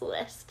on this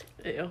list.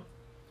 Ew.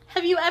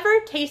 Have you ever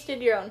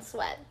tasted your own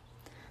sweat?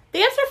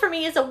 The answer for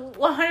me is a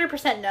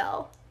 100%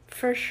 no.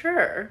 For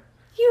sure.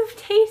 You've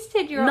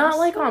tasted your own sweat. Not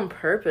like on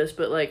purpose,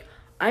 but like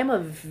I'm a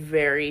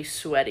very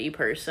sweaty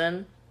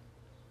person.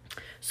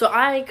 So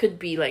I could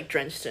be like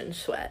drenched in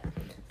sweat.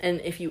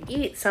 And if you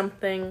eat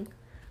something,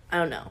 I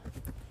don't know.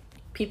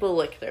 People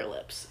lick their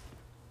lips.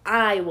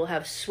 I will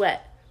have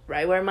sweat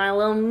right where my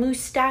little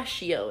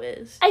mustachio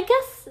is. I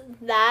guess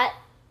that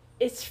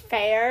is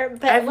fair,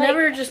 but I've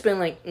never just been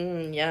like,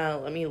 yeah,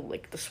 let me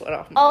lick the sweat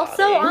off my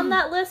also body. on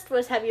that list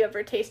was, have you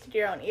ever tasted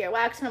your own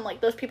earwax? And I'm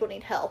like, those people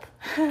need help.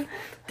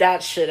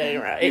 That shit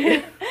ain't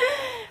right.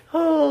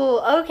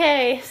 Oh,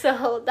 okay,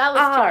 so that was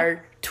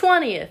Our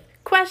 20th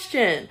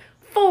question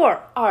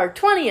for our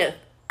 20th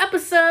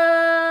episode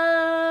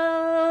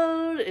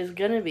is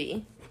gonna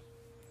be...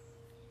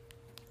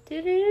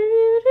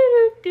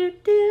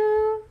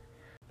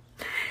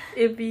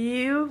 If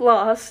you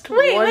lost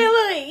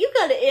Wait, you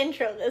gotta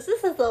intro this.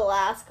 This is the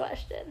last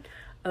question.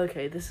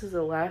 Okay, this is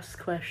the last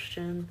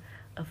question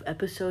of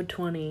episode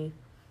 20,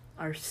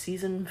 our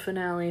season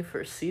finale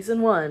for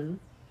season 1.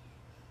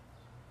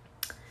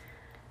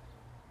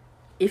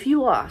 If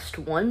you lost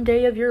one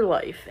day of your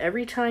life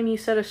every time you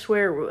said a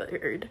swear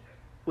word,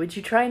 would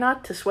you try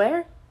not to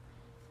swear?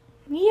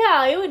 Yeah,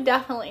 I would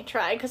definitely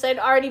try, because I'd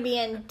already be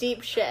in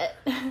deep shit.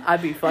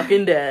 I'd be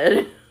fucking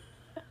dead.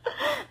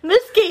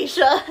 Miss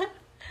Keisha.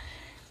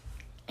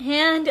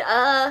 And,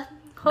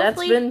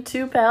 hopefully... That's been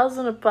 2 pals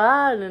in a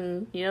pod,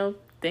 and,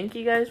 thank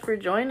you guys for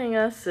joining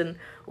us and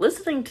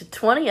listening to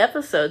 20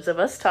 episodes of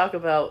us talk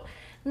about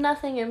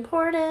nothing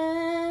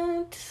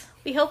important.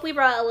 We hope we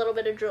brought a little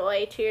bit of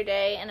joy to your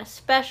day, and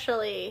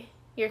especially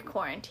your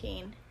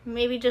quarantine.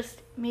 Maybe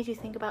just made you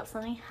think about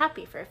something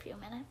happy for a few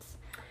minutes.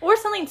 Or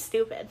something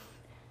stupid.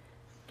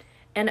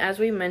 And as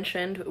we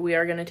mentioned, we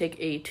are going to take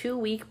a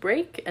 2-week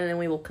break, and then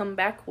we will come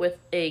back with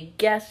a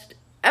guest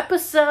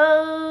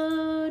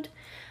episode.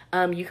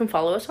 You can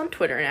follow us on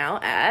Twitter now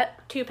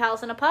at 2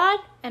 Pals in a Pod.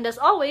 And as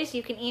always,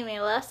 you can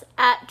email us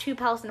at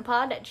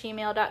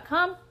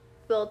 2palsinapod@gmail.com.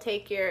 We'll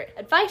take your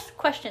advice,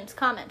 questions,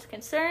 comments,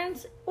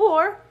 concerns,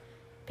 or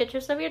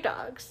pictures of your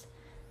dogs.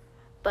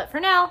 But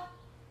for now,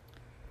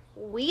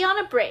 we on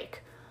a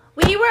break.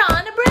 We were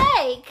on a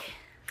break!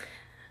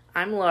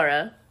 I'm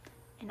Laura.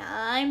 And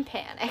I'm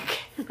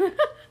Panic.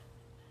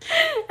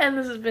 And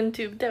this has been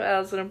 2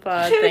 Pals in a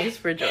Pod. Thanks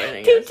for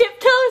joining Two us.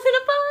 tiptoes in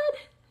a pod?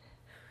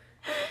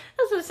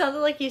 That's what it sounded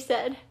like you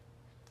said.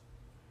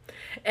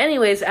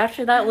 Anyways,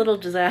 after that little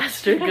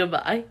disaster,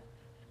 goodbye.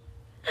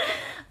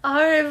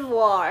 Au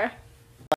revoir.